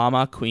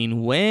 Mama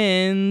Queen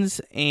wins,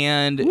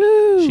 and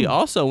Woo! she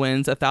also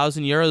wins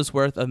 1,000 euros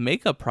worth of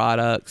makeup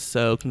products.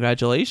 So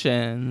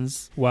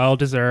congratulations. Well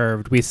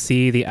deserved. We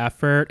see the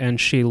effort, and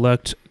she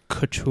looked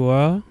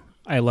couture.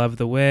 I love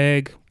the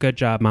wig. Good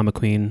job, Mama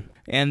Queen.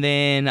 And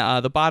then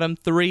the bottom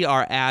three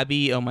are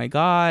Abby, oh my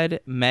god,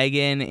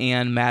 Megan,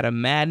 and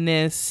Madam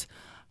Madness.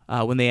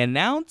 When they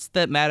announced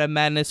that Madam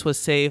Madness was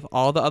safe,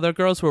 all the other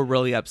girls were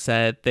really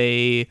upset.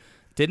 They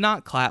did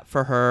not clap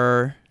for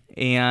her,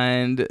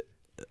 and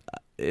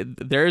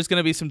there's going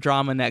to be some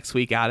drama next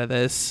week out of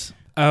this.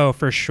 Oh,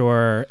 for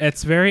sure.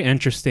 It's very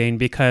interesting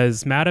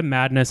because Madam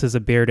Madness is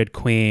a bearded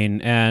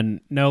queen, and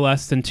no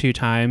less than 2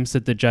 times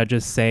did the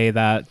judges say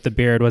that the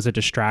beard was a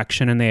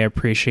distraction and they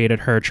appreciated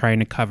her trying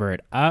to cover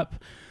it up.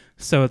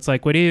 So it's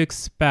like, what do you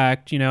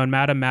expect? In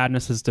Madam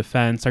Madness's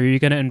defense, are you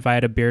going to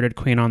invite a bearded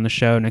queen on the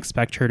show and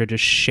expect her to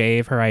just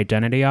shave her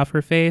identity off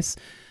her face?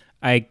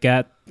 I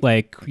get,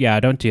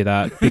 don't do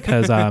that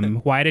because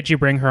why did you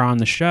bring her on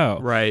the show?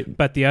 Right.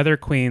 But the other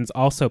queens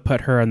also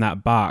put her in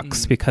that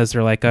box because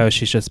they're like, oh,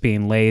 she's just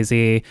being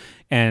lazy.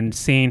 And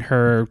seeing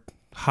her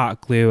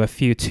hot glue a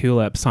few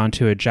tulips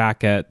onto a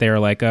jacket, they were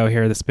like, oh,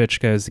 here this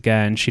bitch goes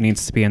again. She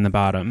needs to be in the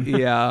bottom.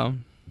 Yeah.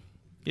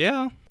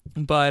 Yeah.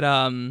 But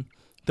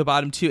the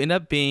bottom 2 end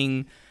up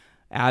being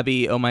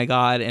Abby, oh my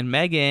god, and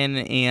Megan,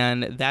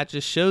 and that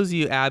just shows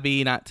you,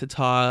 Abby, not to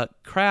talk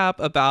crap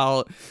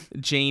about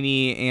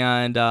Janie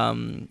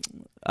and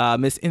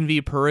Miss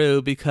Envy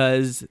Peru,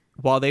 because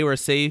while they were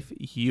safe,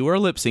 you were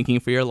lip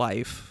syncing for your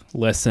life.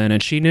 Listen,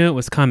 and she knew it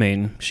was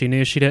coming. She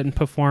knew she didn't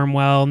perform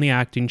well in the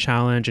acting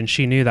challenge, and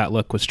she knew that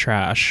look was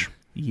trash.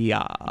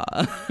 Yeah.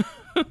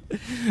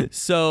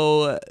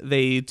 So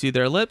they do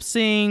their lip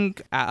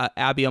sync.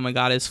 Abby, oh my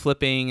god, is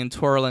flipping and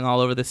twirling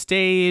all over the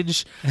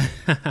stage.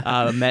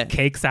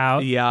 Cakes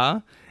out.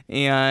 Yeah.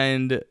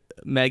 And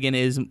Megan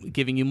is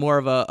giving you more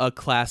of a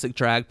classic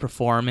drag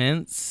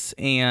performance,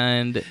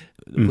 and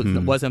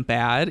wasn't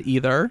bad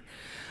either.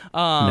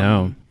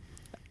 No.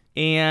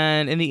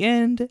 And in the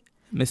end,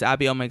 Miss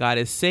Abby, oh my god,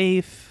 is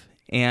safe,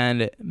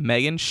 and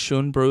Megan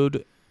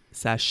Schoenbrod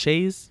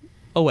sachets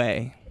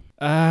away.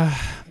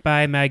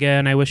 Bye,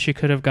 Megan. I wish you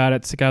could have got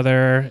it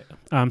together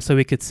so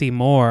we could see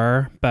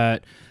more,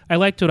 but I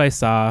liked what I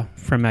saw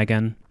from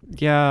Megan.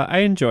 Yeah, I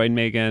enjoyed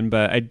Megan,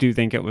 but I do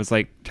think it was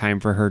time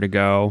for her to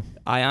go.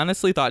 I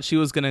honestly thought she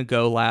was going to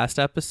go last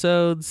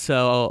episode.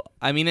 So,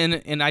 I mean,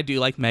 and I do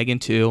like Megan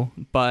too,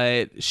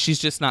 but she's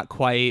just not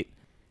quite,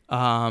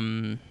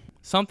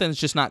 something's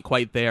just not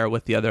quite there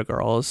with the other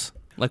girls.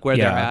 Where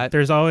they're at.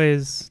 There's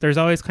always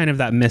kind of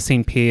that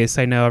missing piece.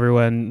 I know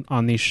everyone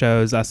on these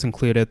shows, us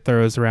included,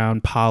 throws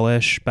around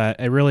polish, but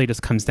it really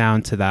just comes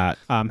down to that.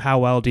 How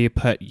well do you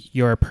put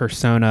your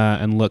persona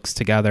and looks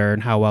together,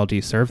 and how well do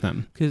you serve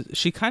them? Because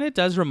she kind of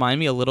does remind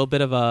me a little bit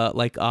of a,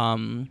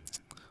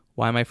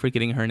 why am I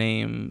forgetting her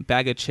name?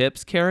 Bag of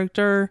Chips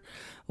character.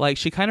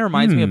 She kind of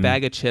reminds me of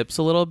Bag of Chips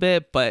a little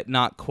bit, but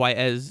not quite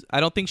as...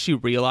 I don't think she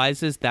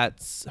realizes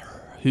that's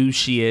who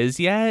she is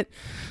yet.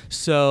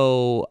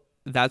 So...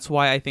 that's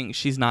why I think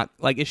she's not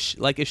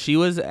if she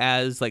was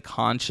as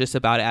conscious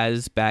about it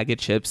as Bag of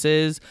Chips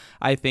is,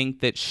 I think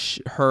that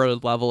her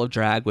level of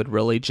drag would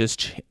really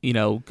just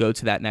go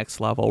to that next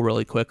level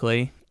really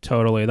quickly.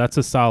 Totally, that's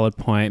a solid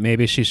point.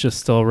 Maybe she's just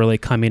still really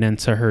coming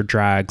into her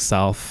drag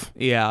self.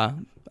 Yeah,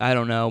 I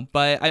don't know,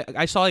 but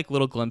I saw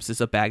little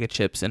glimpses of Bag of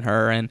Chips in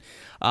her, and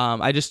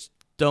I just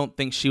don't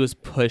think she was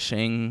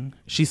pushing.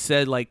 She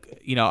said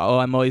oh,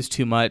 I'm always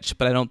too much,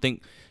 but I don't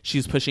think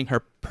she's pushing her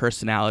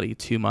personality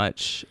too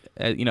much.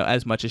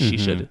 As much as she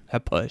should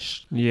have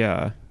pushed.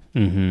 Yeah.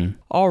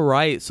 All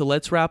right, so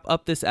let's wrap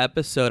up this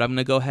episode. I'm going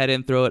to go ahead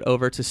and throw it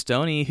over to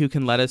Stoney, who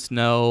can let us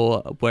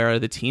know where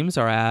the teams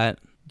are at.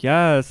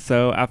 Yeah,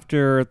 so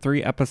after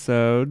 3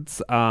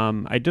 episodes,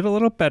 I did a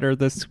little better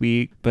this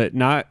week, but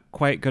not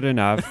quite good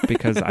enough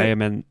because I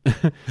am in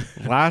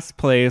last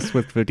place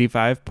with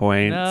 55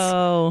 points.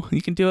 No,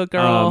 you can do it,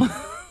 girl.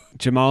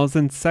 Jamal's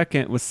in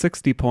second with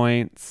 60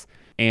 points.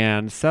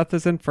 And Seth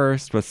is in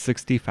first with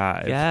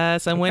 65.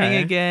 Yes, I'm winning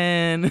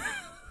again.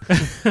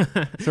 So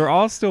we're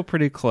all still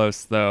pretty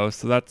close, though,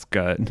 so that's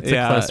good.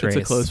 It's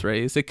a close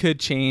race. It could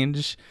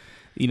change.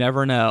 You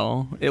never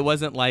know. It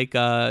wasn't like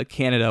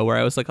Canada, where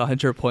I was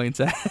 100 points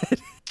ahead.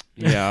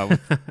 Yeah.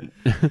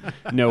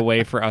 No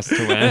way for us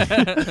to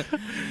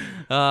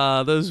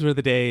win. Those were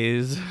the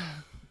days.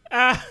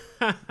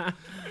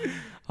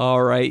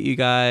 All right, you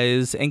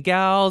guys and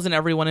gals and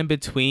everyone in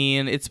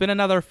between. It's been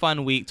another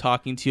fun week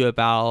talking to you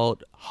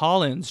about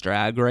Holland's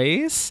Drag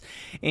Race.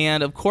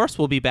 And of course,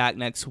 we'll be back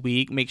next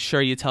week. Make sure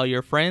you tell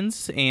your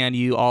friends and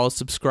you all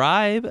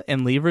subscribe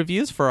and leave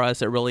reviews for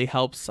us. It really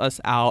helps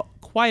us out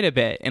quite a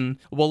bit. And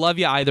we'll love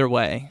you either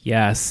way.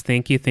 Yes,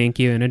 thank you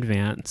in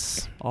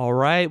advance. All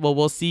right, well,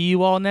 we'll see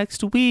you all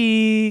next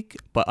week.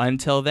 But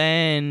until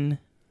then,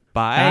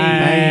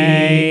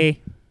 bye.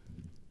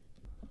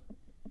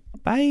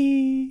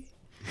 Bye. Bye.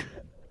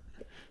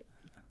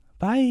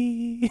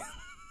 Bye.